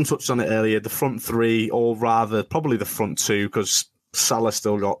 Well, Adam touched on it earlier: the front three, or rather, probably the front two, because Salah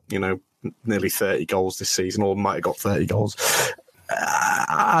still got nearly 30 goals this season, or might have got 30 goals.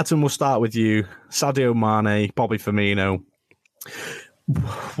 Adam, we'll start with you. Sadio Mane, Bobby Firmino.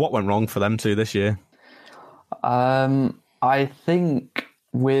 What went wrong for them two this year? I think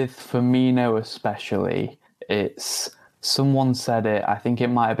with Firmino especially, someone said it, I think it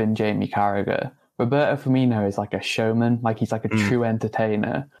might have been Jamie Carragher. Roberto Firmino is like a showman, he's like a true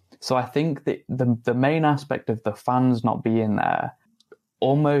entertainer. So I think that the main aspect of the fans not being there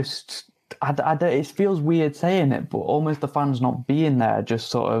almost... it feels weird saying it, but almost the fans not being there just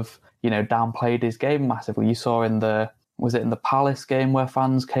sort of, downplayed his game massively. You saw in the Palace game where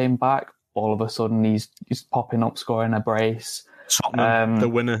fans came back, all of a sudden he's popping up, scoring a brace. Tottenham, the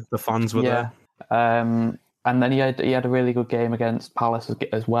winner, the fans were there. And then he had a really good game against Palace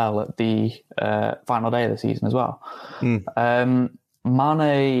as well at the final day of the season as well.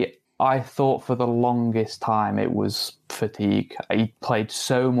 Mane, I thought for the longest time it was fatigue. He played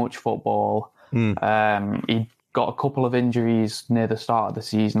so much football. He got a couple of injuries near the start of the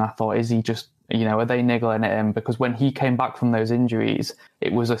season. I thought, is he just, are they niggling at him? Because when he came back from those injuries,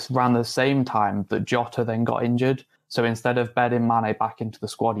 it was around the same time that Jota then got injured. So instead of bedding Mane back into the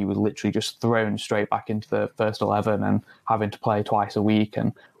squad, he was literally just thrown straight back into the first 11 and having to play twice a week.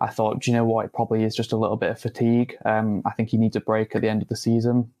 And I thought, do you know what? It probably is just a little bit of fatigue. I think he needs a break at the end of the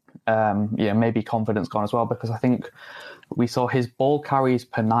season. Maybe confidence gone as well, because I think we saw his ball carries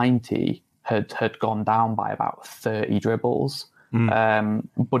per 90 had gone down by about 30 dribbles.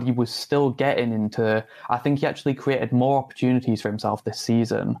 But he was still getting into, I think he actually created more opportunities for himself this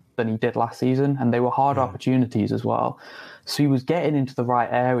season than he did last season, and they were hard opportunities as well. So he was getting into the right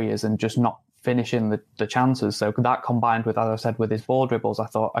areas and just not finishing the chances. So that combined with, as I said, with his ball dribbles, I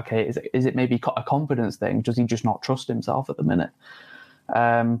thought, okay, is it maybe a confidence thing? Does he just not trust himself at the minute?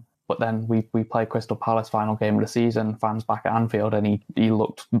 But then we played Crystal Palace final game of the season, fans back at Anfield, and he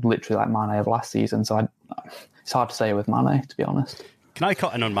looked literally like Mane of last season. So it's hard to say with Mane, to be honest. Can I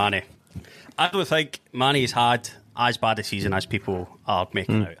cut in on Mane? I don't think Mane's had as bad a season as people are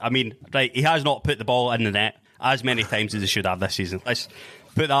making out. I mean, right, he has not put the ball in the net as many times as he should have this season. Let's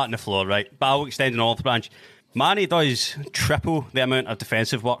put that on the floor, right? But I'll extend an olive branch. Mane does triple the amount of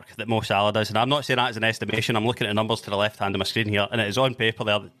defensive work that Mo Salah does, and I'm not saying that as an estimation. I'm looking at the numbers to the left hand of my screen here, and it is on paper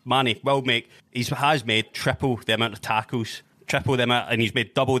there. Mane has made triple the amount of tackles, triple the amount, and he's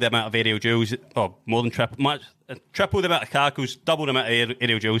made double the amount of aerial duels, or more than triple the amount of tackles, double the amount of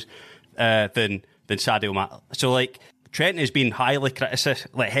aerial duels than Sadio Mane. So Trent has been heavily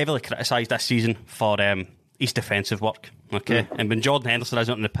criticised this season for his defensive work. Okay, and when Jordan Henderson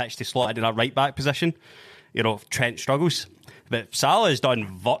isn't on the pitch to slot in a right back position, Trent struggles. But Salah has done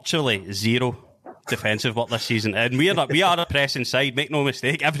virtually zero defensive work this season, and we are a pressing side. Make no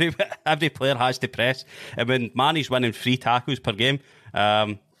mistake, every player has to press. And when Mane's winning 3 tackles per game,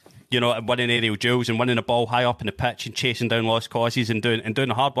 and winning aerial duels and winning the ball high up in the pitch and chasing down lost causes and doing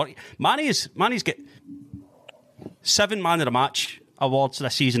the hard work, Mane's get 7 man of the match awards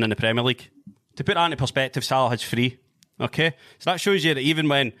this season in the Premier League. To put that into perspective, Salah has 3. Okay, so that shows you that even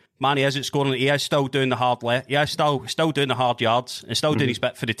when Mane isn't scoring, he is still doing the hard he is still doing the hard yards and still doing his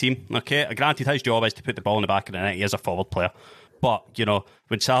bit for the team. Okay, granted, his job is to put the ball in the back of the net. He is a forward player, but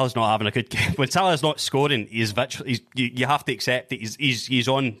when Salah's not having a good game, when Salah's not scoring, you have to accept that he's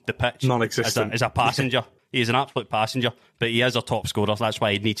on the pitch non-existent as a passenger. He's an absolute passenger, but he is a top scorer. So that's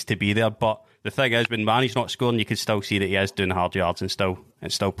why he needs to be there. But the thing is, when Mane's not scoring, you can still see that he is doing the hard yards and still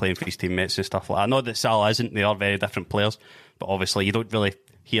playing for his teammates and stuff like that. Not that Salah isn't; they are very different players. But obviously, you don't really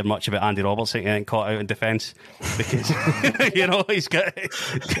hear much about Andy Robertson getting caught out in defence because he's got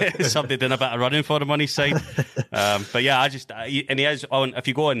somebody doing a bit of running for him on his side. But yeah, and he is on. If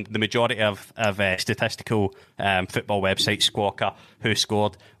you go on the majority of statistical football websites, Squawka, Who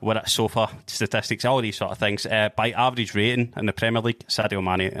Scored, We're at Sofa statistics, all these sort of things. By average rating in the Premier League, Sadio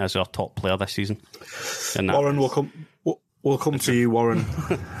Mane is our top player this season. Warren, we'll come to you, Warren.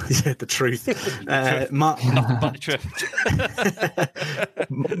 Yeah, the truth. Nothing but the truth.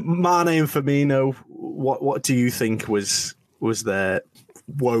 Mane and Firmino, what do you think was their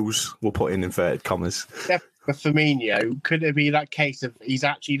woes, we'll put in inverted commas? For Firmino, could it be that case of he's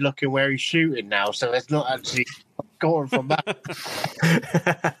actually looking where he's shooting now, so it's not actually scoring from that?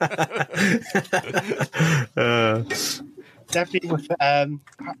 Definitely with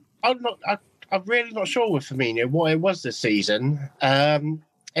I'm really not sure with Firmino what it was this season.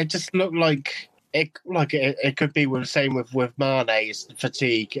 It just looked like it could be the same with Mane's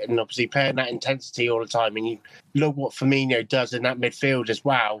fatigue and obviously playing that intensity all the time. And you look what Firmino does in that midfield as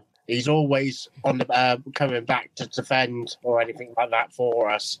well. He's always on the coming back to defend or anything like that for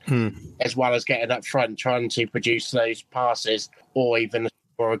us, as well as getting up front, trying to produce those passes or even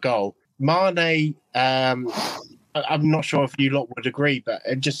for a goal. Mane, I'm not sure if you lot would agree, but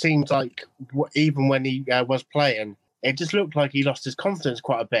it just seems like even when he was playing, it just looked like he lost his confidence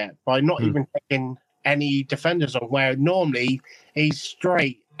quite a bit by not even taking any defenders on, where normally he's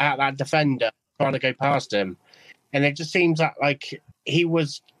straight at that defender trying to go past him. And it just seems like he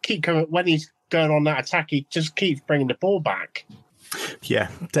was when he's going on that attack, he just keeps bringing the ball back. Yeah,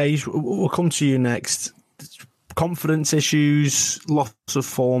 Dave, we'll come to you next. Confidence issues, loss of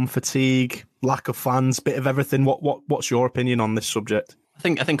form, fatigue, lack of fans, bit of everything. What's your opinion on this subject?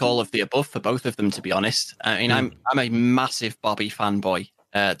 I think all of the above for both of them, to be honest. I mean, I'm a massive Bobby fanboy.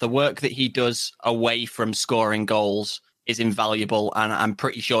 The work that he does away from scoring goals is invaluable, and I'm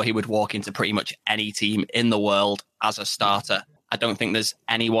pretty sure he would walk into pretty much any team in the world as a starter. I don't think there's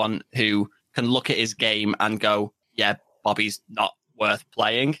anyone who can look at his game and go, yeah, Bobby's not worth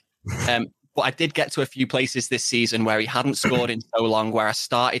playing. But I did get to a few places this season where he hadn't scored in so long, where I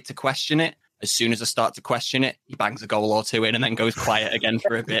started to question it. As soon as I start to question it, he bangs a goal or two in and then goes quiet again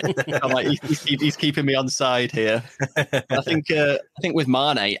for a bit. I'm like, he's keeping me on side here. I think with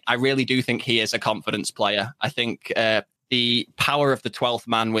Mane, I really do think he is a confidence player. I think the power of the 12th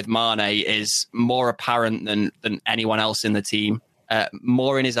man with Mane is more apparent than anyone else in the team.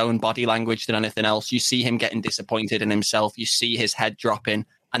 More in his own body language than anything else. You see him getting disappointed in himself. You see his head dropping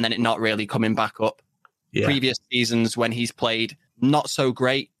and then it not really coming back up. Yeah. Previous seasons when he's played not so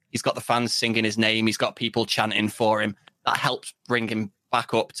great, he's got the fans singing his name. He's got people chanting for him. That helps bring him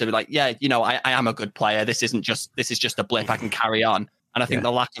back up to be like, yeah, you know, I am a good player. This is just a blip. I can carry on. And I think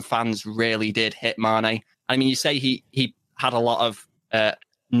the lack of fans really did hit Mane. I mean, you say he had a lot of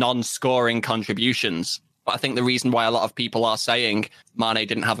non-scoring contributions, but I think the reason why a lot of people are saying Mane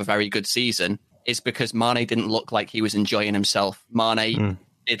didn't have a very good season is because Mane didn't look like he was enjoying himself. Mane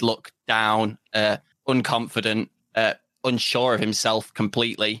did look down, unconfident, unsure of himself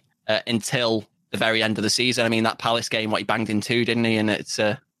completely until the very end of the season. I mean, that Palace game, what he banged in two, didn't he? And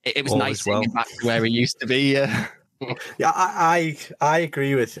it was nice seeing him back to where he used to be. Yeah, I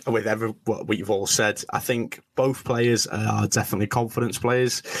agree with what you've all said. I think both players are definitely confidence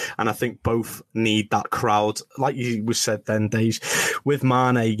players, and I think both need that crowd. Like you was said then, Dave, with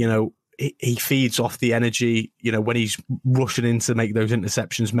Mane, you know, he feeds off the energy, you know, when he's rushing in to make those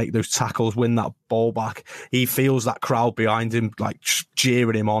interceptions, make those tackles, win that ball back. He feels that crowd behind him, like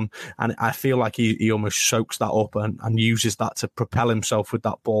jeering him on. And I feel like he almost soaks that up and uses that to propel himself with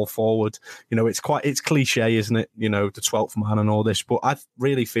that ball forward. You know, it's cliche, isn't it? You know, the 12th man and all this, but I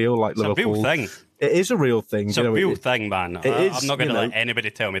really feel like it's Liverpool. A real thing. It is a real thing. It's a real thing, man. I'm not going to let anybody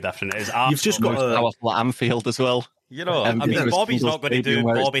tell me different. It is you've just got powerful at Anfield as well. You know, I mean, Bobby's not going to do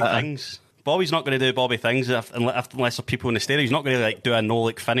Bobby things. Bobby's not going to do Bobby things unless there are people in the stadium. He's not going to like do a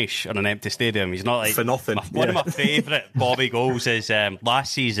no-look finish on an empty stadium. He's not like for nothing. One of my favourite Bobby goals is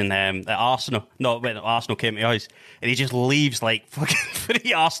last season at Arsenal. No, when Arsenal came to us, and he just leaves like fucking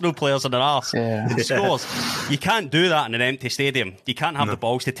 3 Arsenal players on their arse and scores. You can't do that in an empty stadium. You can't have the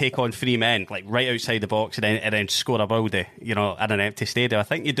balls to take on 3 men like right outside the box and then score a worldie, you know, in an empty stadium. I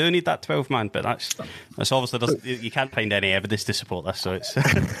think you do need that 12 man, but that's obviously you can't find any evidence to support this. So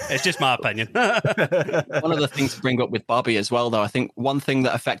it's just my opinion. One of the things to bring up with Bobby as well, though, I think one thing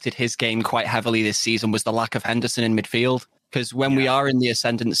that affected his game quite heavily this season was the lack of Henderson in midfield. Because when we are in the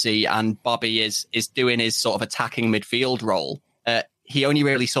ascendancy and Bobby is doing his sort of attacking midfield role, he only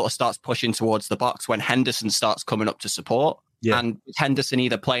really sort of starts pushing towards the box when Henderson starts coming up to support. Yeah. And with Henderson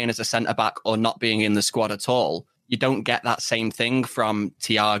either playing as a centre-back or not being in the squad at all, you don't get that same thing from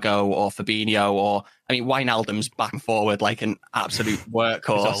Thiago or Fabinho or, I mean, Wijnaldum's back and forward like an absolute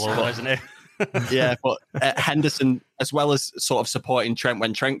workhorse. It's all over, isn't it? Yeah, but Henderson, as well as sort of supporting Trent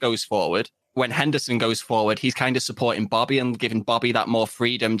when Trent goes forward, when Henderson goes forward, he's kind of supporting Bobby and giving Bobby that more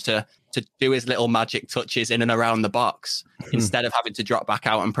freedom to do his little magic touches in and around the box instead of having to drop back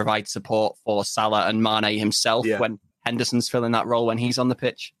out and provide support for Salah and Mane himself when Henderson's filling that role when he's on the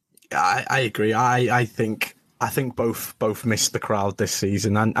pitch. I agree. I think both missed the crowd this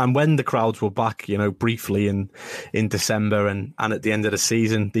season, and when the crowds were back, you know, briefly in December and at the end of the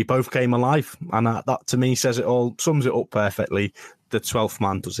season, they both came alive, and that to me says it all, sums it up perfectly. The 12th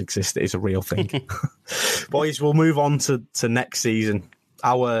man does exist; it is a real thing. Boys, we'll move on to next season.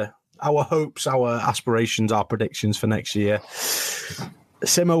 Our hopes, our aspirations, our predictions for next year.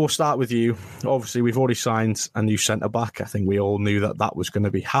 Simo, we'll start with you. Obviously, we've already signed a new centre back. I think we all knew that was going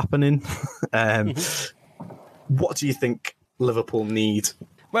to be happening. What do you think Liverpool need?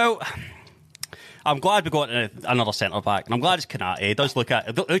 Well, I'm glad we got another centre back, and I'm glad it's Konate. He does look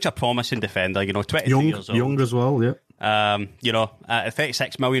a promising defender. You know, 23 years old, young as well. Yeah. You know,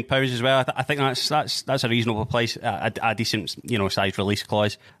 £36 million as well. I think that's a reasonable price, a decent, you know, size release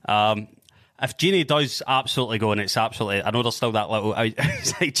clause. If Gini does absolutely go, and it's absolutely, I know there's still that little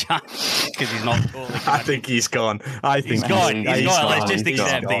outside chance because he's not totally committed. I think he's gone. He's gone. He's gone. Let's just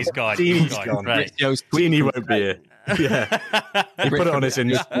accept that he's gone. Gini's gone. Right. Gini won't be here. Yeah, he put it on his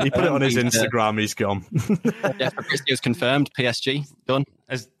Instagram. He's gone. Yeah, Fabrizio's confirmed. PSG done.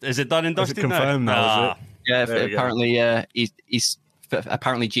 Is it done and dusted? Is it confirmed now? Is it? Yeah, apparently he's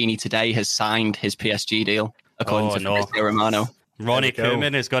apparently Gini today has signed his PSG deal according to Fabrizio Romano. Ronnie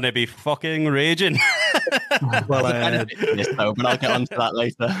Koeman is going to be fucking raging. Well, but I'll get onto that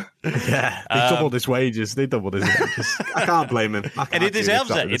later. Yeah, they doubled his wages. I can't blame him. And he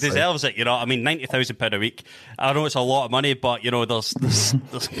deserves it. He deserves it. You know, I mean, £90,000 a week. I know it's a lot of money, but you know, there's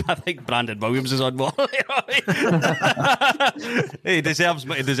I think Brandon Williams is on more. You know what I mean? He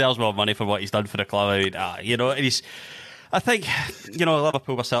deserves more money for what he's done for the club. I mean, you know, I think, you know,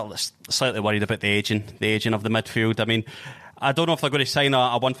 Liverpool were slightly worried about the aging of the midfield. I mean, I don't know if they're going to sign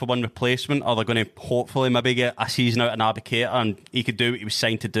a one-for-one replacement, or they're going to hopefully maybe get a season out of Naby Keita and he could do what he was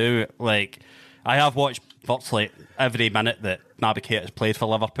signed to do. Like, I have watched virtually every minute that Naby Keita has played for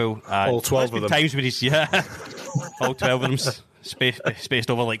Liverpool. All 12 of them. Times when he's, all 12 of them spaced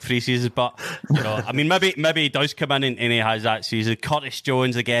over like 3 seasons. But, you know, I mean, maybe he does come in and he has that season. Curtis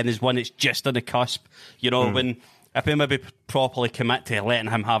Jones, again, is one that's just on the cusp. You know, if we maybe properly commit to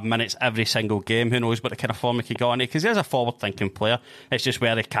letting him have minutes every single game, who knows what the kind of form he could go on, because he's a forward-thinking player. It's just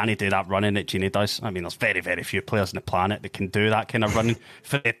where can he do that running that Gini does. I mean, there's very, very few players on the planet that can do that kind of running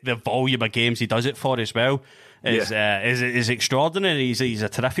for the volume of games he does it for as well. Is extraordinary. He's a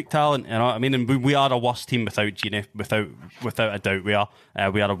terrific talent. You know what I mean? And we are a worse team without Gini, without a doubt. We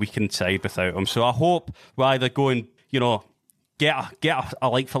are a weakened side without him. So I hope we either go and, you know, get a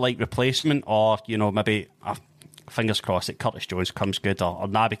like-for-like replacement, or, you know, maybe fingers crossed that Curtis Jones comes good, or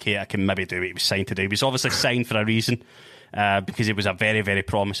Naby Keita can maybe do what he was signed to do. He was obviously signed for a reason, because he was a very, very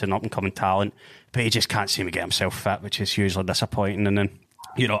promising up-and-coming talent, but he just can't seem to get himself fit, which is hugely disappointing. And then,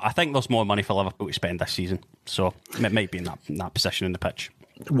 you know, I think there's more money for Liverpool to spend this season, so it might be in that position in the pitch.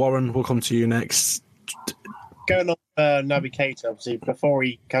 Warren, we'll come to you next. Going on Naby Keita, obviously, before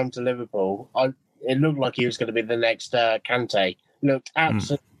he came to Liverpool, it looked like he was going to be the next Kante. Looked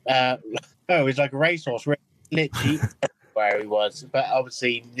absolutely... it was like a racehorse, literally where he was. But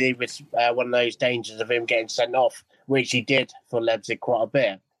obviously, there was one of those dangers of him getting sent off, which he did for Leipzig quite a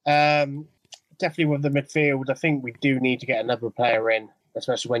bit. Definitely with the midfield, I think we do need to get another player in,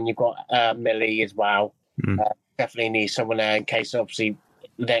 especially when you've got Millie as well. Definitely need someone there in case, obviously,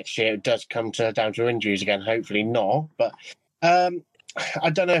 next year it does come down to injuries again. Hopefully not. But I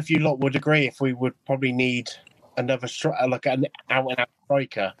don't know if you lot would agree if we would probably need another like an out-and-out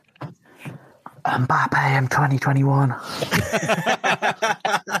striker. Mbappe in 2021.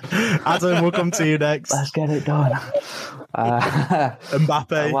 Adam, we'll come to you next. Let's get it done.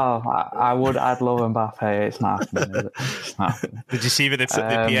 Mbappe. Well, I'd love Mbappe. It's not happening, is it? It's not happening. Did you see what the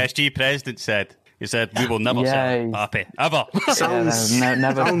PSG president said? He said, "We will never sell Mbappe ever." Sounds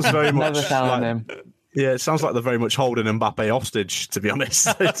very much never selling him. Yeah, it sounds like they're very much holding Mbappe hostage, to be honest.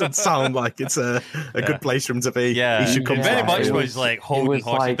 It doesn't sound like it's a good place for him to be. Yeah, he should come very back. much was like holding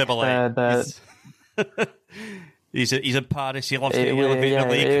hostage. He's in Paris. He loves the elevator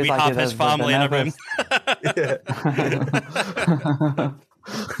league. We have his family in a room.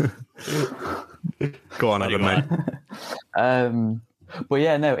 Go on, Adam, mate. But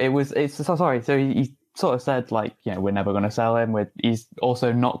yeah, no, it's so sorry. So he sort of said, like, you know, we're never going to sell him. He's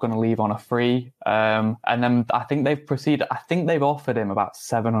also not going to leave on a free. And then I think they've proceeded. I think they've offered him about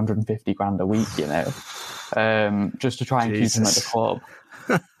 $750,000 a week, you know, just to try and keep him at the club.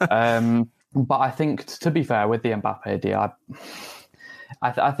 But I think, to be fair, with the Mbappe deal,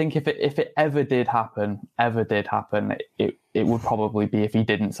 I think if it ever did happen, it would probably be if he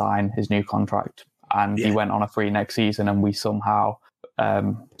didn't sign his new contract and he went on a free next season, and we somehow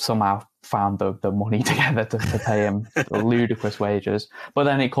found the money together to pay him ludicrous wages. But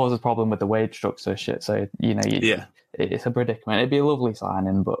then it causes problem with the wage structure shit. So, you know, it's a predicament. It'd be a lovely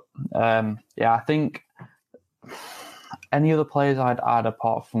signing, but I think any other players I'd add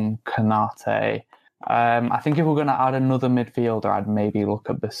apart from Konate, I think if we're going to add another midfielder, I'd maybe look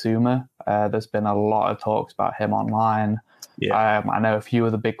at Bissouma. There's been a lot of talks about him online. I know a few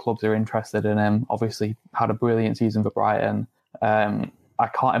of the big clubs are interested in him. Obviously, had a brilliant season for Brighton. I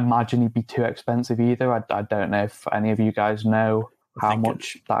can't imagine he'd be too expensive either. I don't know if any of you guys know how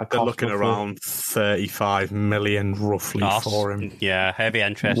much that costs. They're looking around 35 million roughly for him. Yeah, heavy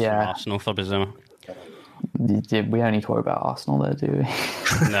interest from Arsenal for Bissouma. We only talk about Arsenal there, do we?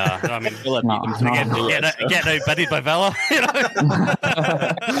 No, I mean, get outbidded by Villa.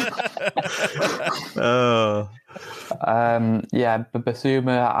 But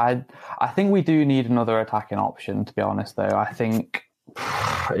Bissouma, I think we do need another attacking option, to be honest, though. I think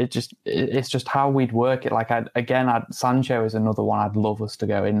it's just how we'd work it. Like, Sancho is another one I'd love us to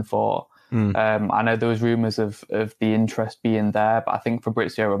go in for. I know there was rumours of the interest being there, but I think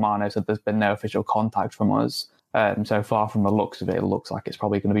Fabrizio Romano said there's been no official contact from us. So far from the looks of it, it looks like it's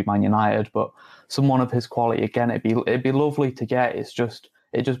probably going to be Man United. But someone of his quality, again, it'd be lovely to get. It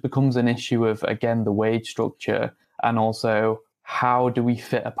just becomes an issue of, again, the wage structure, and also how do we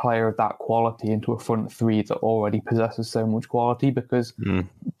fit a player of that quality into a front three that already possesses so much quality? Because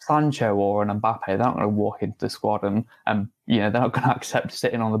Sancho or an Mbappe, they're not going to walk into the squad and they're not going to accept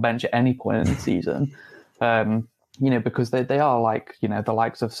sitting on the bench at any point in the season. Because they are like, the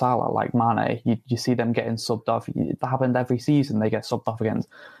likes of Salah, like Mane. You see them getting subbed off. It happened every season. They get subbed off against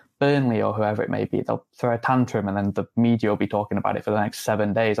Burnley or whoever it may be. They'll throw a tantrum and then the media will be talking about it for the next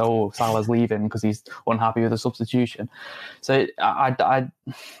 7 days. Oh, Salah's leaving because he's unhappy with the substitution. So I'd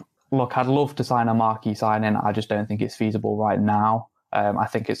love to sign a marquee signing. I just don't think it's feasible right now. I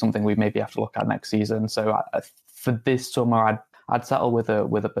think it's something we maybe have to look at next season. So for this summer, I'd settle with a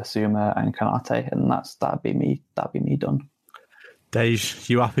Basuma and Konate, and that'd be me done. Dej,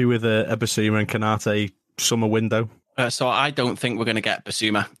 you happy with a Basuma and Konate summer window? So I don't think we're going to get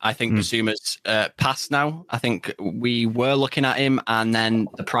Basuma. I think Basuma's past now. I think we were looking at him, and then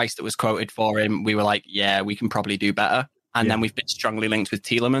the price that was quoted for him, we were like, yeah, we can probably do better. And then we've been strongly linked with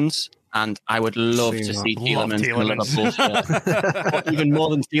Tielemans, and I would love to see Tielemans in a Liverpool shirt. But even more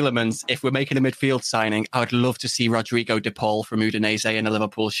than Tielemans, if we're making a midfield signing, I would love to see Rodrigo de Paul from Udinese in a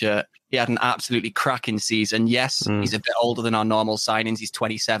Liverpool shirt. He had an absolutely cracking season. Yes, he's a bit older than our normal signings. He's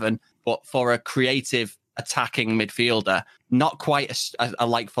 27, but for a creative attacking midfielder, not quite a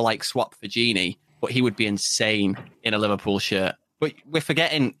like-for-like swap for Gini, but he would be insane in a Liverpool shirt. But we're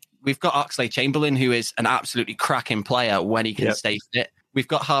forgetting, we've got Oxlade-Chamberlain, who is an absolutely cracking player when he can stay fit. We've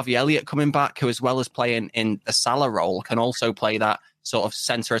got Harvey Elliott coming back, who, as well as playing in the Salah role, can also play that sort of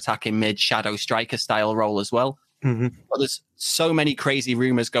centre-attacking mid-shadow striker style role as well. But there's so many crazy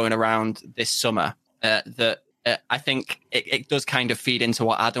rumours going around this summer that I think it does kind of feed into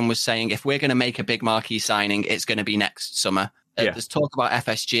what Adam was saying. If we're going to make a big marquee signing, it's going to be next summer. There's talk about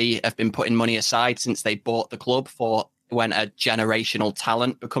FSG have been putting money aside since they bought the club for when a generational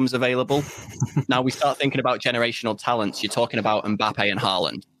talent becomes available. Now we start thinking about generational talents. You're talking about Mbappe and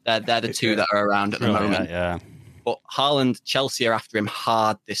Haaland. They're the two that are around at the moment. But Haaland, Chelsea are after him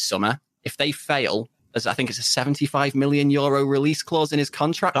hard this summer. If they fail, I think it's a €75 million release clause in his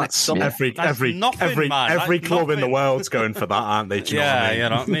contract. That's every club in the world's going for that, aren't they? Do you know what I mean? You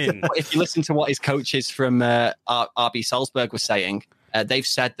know what I mean? If you listen to what his coaches from RB Salzburg were saying, they've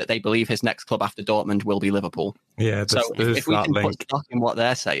said that they believe his next club after Dortmund will be Liverpool. Yeah, so if we can put stock in what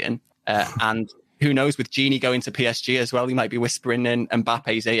they're saying, and who knows, with Gini going to PSG as well, he might be whispering in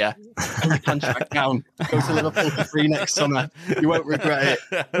Mbappe's ear, "Put your contract down, go to Liverpool for free next summer. You won't regret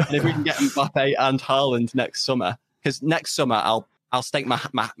it." And if we can get Mbappe and Haaland next summer, because next summer I'll stake my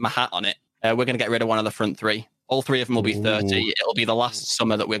hat on it. We're going to get rid of one of the front three. All three of them will be 30. It'll be the last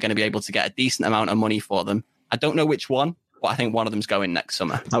summer that we're going to be able to get a decent amount of money for them. I don't know which one, but I think one of them's going next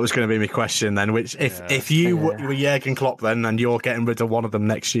summer. That was going to be my question then. Which, if you were Jurgen Klopp then, and you're getting rid of one of them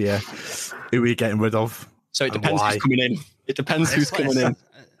next year, who are you getting rid of? So it depends who's coming in. It depends who's coming in.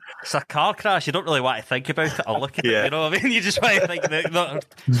 It's a car crash. You don't really want to think about it or look at it. You know what I mean? You just want to think that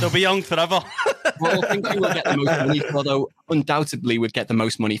they'll be young forever. Well, I think who will get the most money for, though, undoubtedly would get the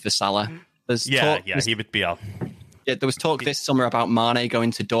most money for Salah. He would be up. Yeah, there was talk this summer about Mane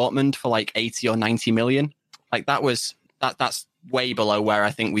going to Dortmund for like 80 or 90 million. Like that's way below where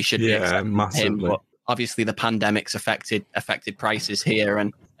I think we should be expecting him. But obviously the pandemic's affected prices here,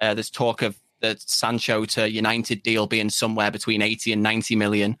 and there's talk of the Sancho to United deal being somewhere between 80 and 90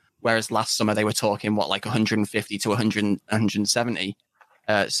 million, whereas last summer they were talking 150 to 100, 170.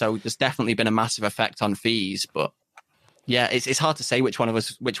 So there's definitely been a massive effect on fees, but yeah, it's hard to say which one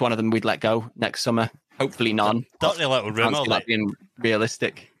of them we'd let go next summer. Hopefully none. Dirty little rumour that being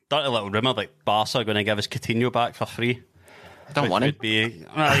realistic. Dirty little rumour like Barca are going to give us Coutinho back for free. I don't want him. You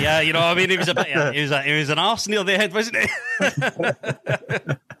know what I mean? He was a bit. He was an arse near the head, wasn't he?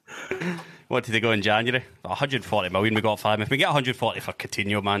 What did they go in January? 140 million. We got for him. If we get 140 for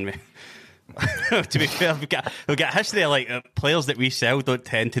Coutinho, man, to be fair, we'll get history of like players that we sell don't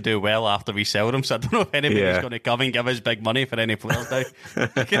tend to do well after we sell them. So I don't know if anybody's going to come and give us big money for any players now.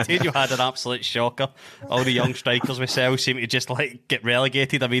 Coutinho had an absolute shocker. All the young strikers we sell seem to just like get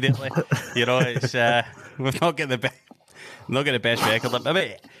relegated immediately. You know, it's we've not got the best record. I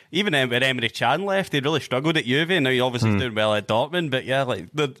mean, even when Emre Can left, he really struggled at Juve. Now he's obviously doing well at Dortmund, but yeah, like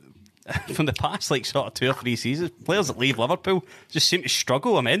from the past like sort of 2 or 3 seasons, players that leave Liverpool just seem to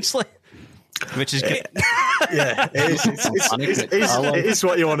struggle immensely. Which is great. Yeah, it is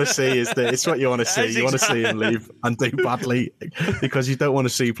what you want to see. It's what you want to see. You want to see him leave and do badly because you don't want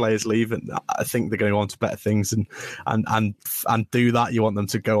to see players leave. And I think they're going to go on to better things and do that. You want them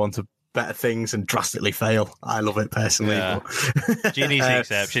to go on to better things and drastically fail. I love it personally. Yeah. Gini's the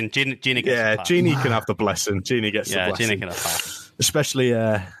exception. Gini gets Gini can have the blessing. Gini gets the blessing. Gini can have that. Especially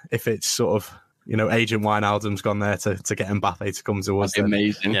if it's sort of Agent Wijnaldum's gone there to get Mbappe to come to us.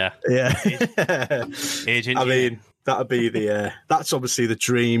 Amazing. Yeah. Agent. I mean, that'd be that's obviously the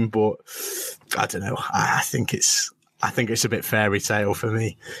dream, but I don't know. I think it's a bit fairy tale for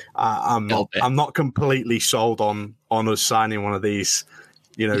me. I'm not completely sold on us signing one of these,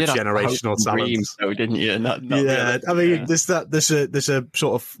 generational talents. Though, didn't you? There's a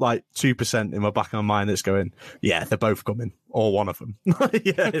sort of like 2% in my back of my mind that's going, yeah, they're both coming, or one of them. They'll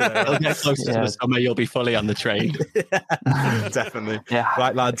get closer to the summer, you'll be fully on the train. Definitely. Yeah,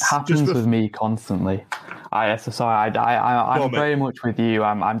 right, lads. It happens with me constantly. I'm very much with you.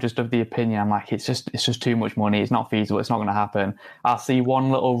 I'm just of the opinion. I'm like, it's just too much money. It's not feasible. It's not going to happen. I'll see one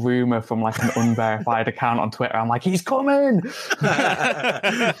little rumor from like an unverified account on Twitter. I'm like, he's coming. 50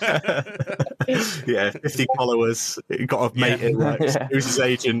 followers. Got a mate who's his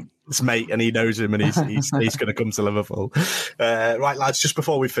agent. His mate, and he knows him, and he's going to come to Liverpool. Right, lads. Just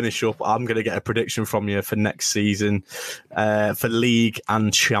before we finish up, I'm going to get a prediction from you for next season, for League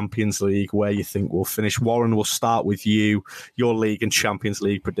and Champions League, where you think we'll finish. Warren, we'll start with you. Your League and Champions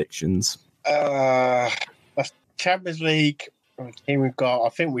League predictions. Champions League. Team we've got. I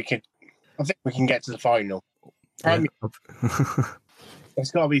think we can get to the final. It's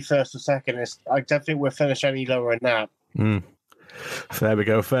got to be first or second. I don't think we'll finish any lower than that. There we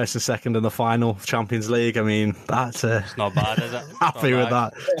go. First and second in the final of Champions League. I mean, that's it's not bad, is it? Happy with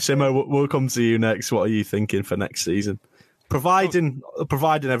that. Simo, we'll come to you next. What are you thinking for next season? Providing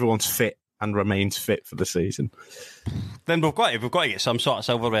everyone's fit and remains fit for the season. Then we've got to get some sort of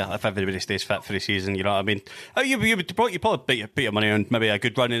silverware if everybody stays fit for the season. You know what I mean? You probably put your money on maybe a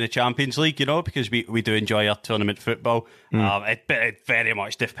good run in the Champions League, because we do enjoy our tournament football. It very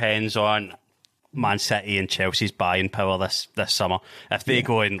much depends on Man City and Chelsea's buying power this summer. If they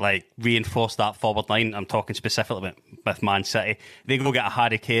go and reinforce that forward line, I'm talking specifically with Man City, they go get a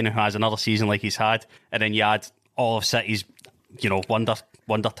Harry Kane who has another season like he's had, and then you add all of City's wonder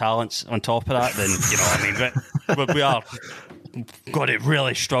talents on top of that, then we are going to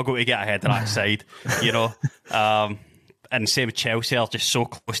really struggle to get ahead of that side, and same with Chelsea are just so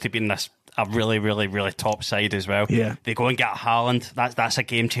close to being a really, really, really top side as well. Yeah. They go and get Haaland. That's a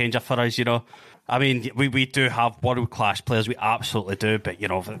game changer for us, I mean, we do have world-class players, we absolutely do, but,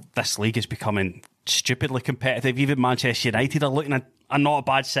 this league is becoming stupidly competitive. Even Manchester United are looking at not a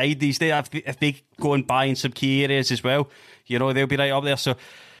bad side these days. If they go and buy in some key areas as well, they'll be right up there. So,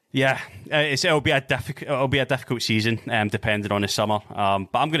 yeah, it'll be a difficult season, depending on the summer. But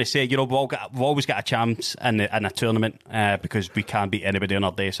I'm going to say, we've always got a chance in a tournament because we can't beat anybody on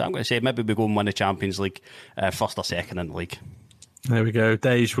our day. So I'm going to say maybe we go and win the Champions League, first or second in the league. There we go.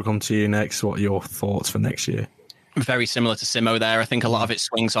 Dej, we'll come to you next. What are your thoughts for next year? Very similar to Simo there. I think a lot of it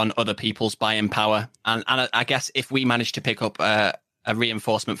swings on other people's buying power. And I guess if we manage to pick up a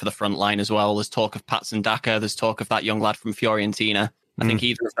reinforcement for the front line as well, there's talk of Patson Daka, there's talk of that young lad from Fiorentina. I think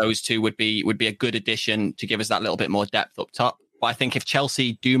either of those two would be a good addition to give us that little bit more depth up top. But I think if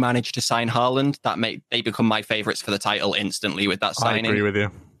Chelsea do manage to sign Haaland, they become my favourites for the title instantly with that signing. I agree with you.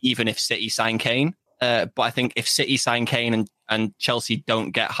 Even if City sign Kane. But I think if City sign Kane and Chelsea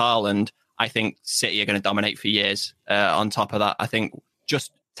don't get Haaland, I think City are going to dominate for years. On top of that, I think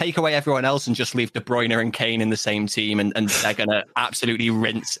just take away everyone else and just leave De Bruyne and Kane in the same team, and they're going to absolutely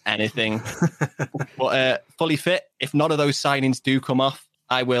rinse anything. But fully fit, if none of those signings do come off,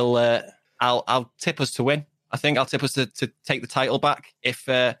 I will. I'll tip us to win. I think I'll tip us to take the title back if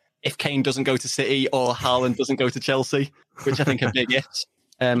Kane doesn't go to City or Haaland doesn't go to Chelsea, which I think are big ifs.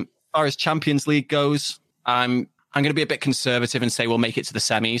 As far as Champions League goes, I'm going to be a bit conservative and say we'll make it to the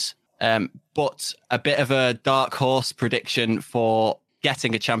semis. But a bit of a dark horse prediction for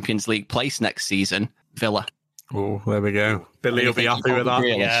getting a Champions League place next season, Villa. Oh, there we go. Billy will be happy with that.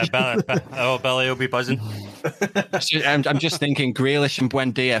 Yeah, Billy will be buzzing. I'm just thinking Grealish and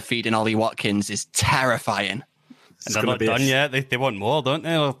Buendia feeding Ollie Watkins is terrifying. And they're not done yet. They want more, don't they?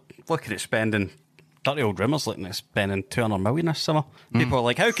 They're looking at spending, dirty old rumours looking at spending 200 million this summer. People are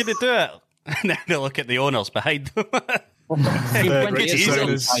like, how can they do it? And then they look at the owners behind them. They could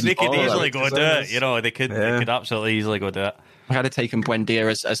easily go do it. They could absolutely easily go do it. We had to take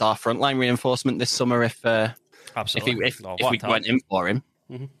Buendia as our frontline reinforcement this summer if we went in for him.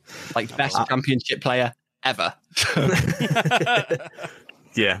 Mm-hmm. Like best championship player ever.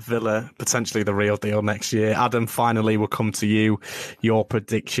 Yeah, Villa, potentially the real deal next year. Adam, finally, we'll come to you. Your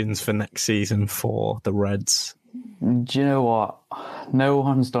predictions for next season for the Reds. Do you know what? No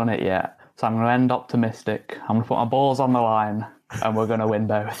one's done it yet. So I'm going to end optimistic. I'm going to put my balls on the line and we're going to win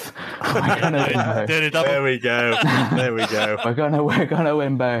both. There we go. We're going to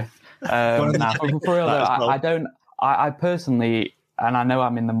win both. Now, for real though, I personally, and I know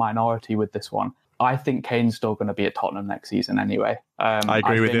I'm in the minority with this one, I think Kane's still going to be at Tottenham next season anyway. I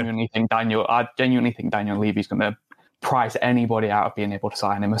agree with you. I genuinely think Daniel Levy's going to price anybody out of being able to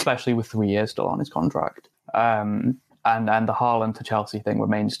sign him, especially with 3 years still on his contract. And the Haaland to Chelsea thing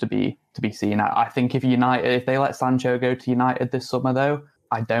remains to be seen. I think if they let Sancho go to United this summer, though,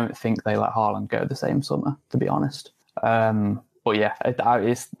 I don't think they let Haaland go the same summer, to be honest. But yeah,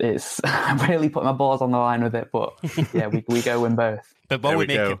 it's I really put my balls on the line with it. But yeah, we go win both. But will we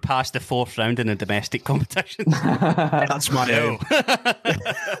make it past the 4th round in a domestic competition? That's my aim.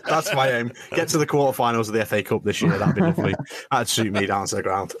 That's my aim. Get to the quarterfinals of the FA Cup this year. That'd be lovely. That'd suit me down to the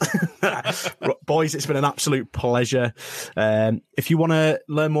ground. Boys, it's been an absolute pleasure. If you want to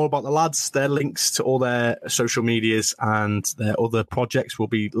learn more about the lads, their links to all their social medias and their other projects will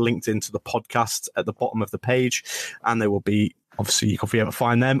be linked into the podcast at the bottom of the page, and they will be, obviously, you can be able to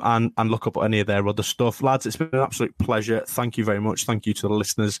find them and look up any of their other stuff. Lads, it's been an absolute pleasure. Thank you very much. Thank you to the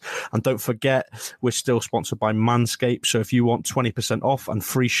listeners. And don't forget, we're still sponsored by Manscaped. So if you want 20% off and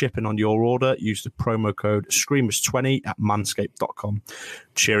free shipping on your order, use the promo code SCREAMERS20 at manscaped.com.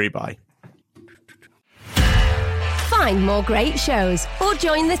 Cheery bye. Find more great shows or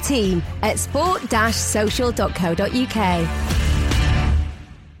join the team at sport-social.co.uk.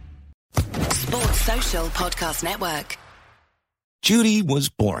 Sports Social Podcast Network. Judy was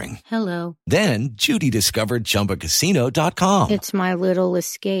boring. Hello. Then Judy discovered ChumbaCasino.com. It's my little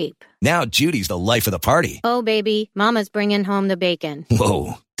escape. Now Judy's the life of the party. Oh, baby, mama's bringing home the bacon.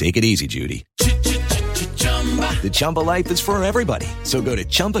 Whoa, take it easy, Judy. The Chumba life is for everybody. So go to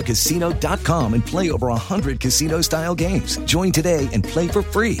ChumbaCasino.com and play over 100 casino-style games. Join today and play for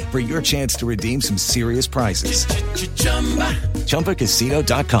free for your chance to redeem some serious prizes.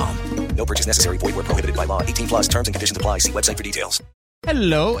 ChumbaCasino.com. No purchase necessary. Void where prohibited by law. 18+ terms and conditions apply. See website for details.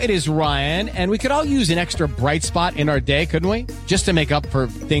 Hello, it is Ryan, and we could all use an extra bright spot in our day, couldn't we? Just to make up for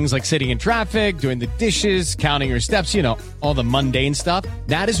things like sitting in traffic, doing the dishes, counting your steps, all the mundane stuff.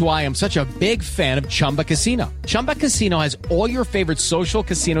 That is why I'm such a big fan of Chumba Casino. Chumba Casino has all your favorite social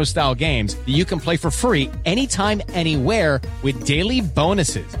casino-style games that you can play for free anytime, anywhere with daily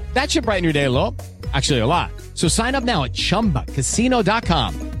bonuses. That should brighten your day a little. Actually, a lot. So sign up now at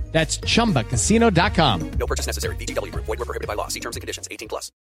ChumbaCasino.com. That's ChumbaCasino.com. No purchase necessary. VGW Group. Void where prohibited by law. See terms and conditions. 18+.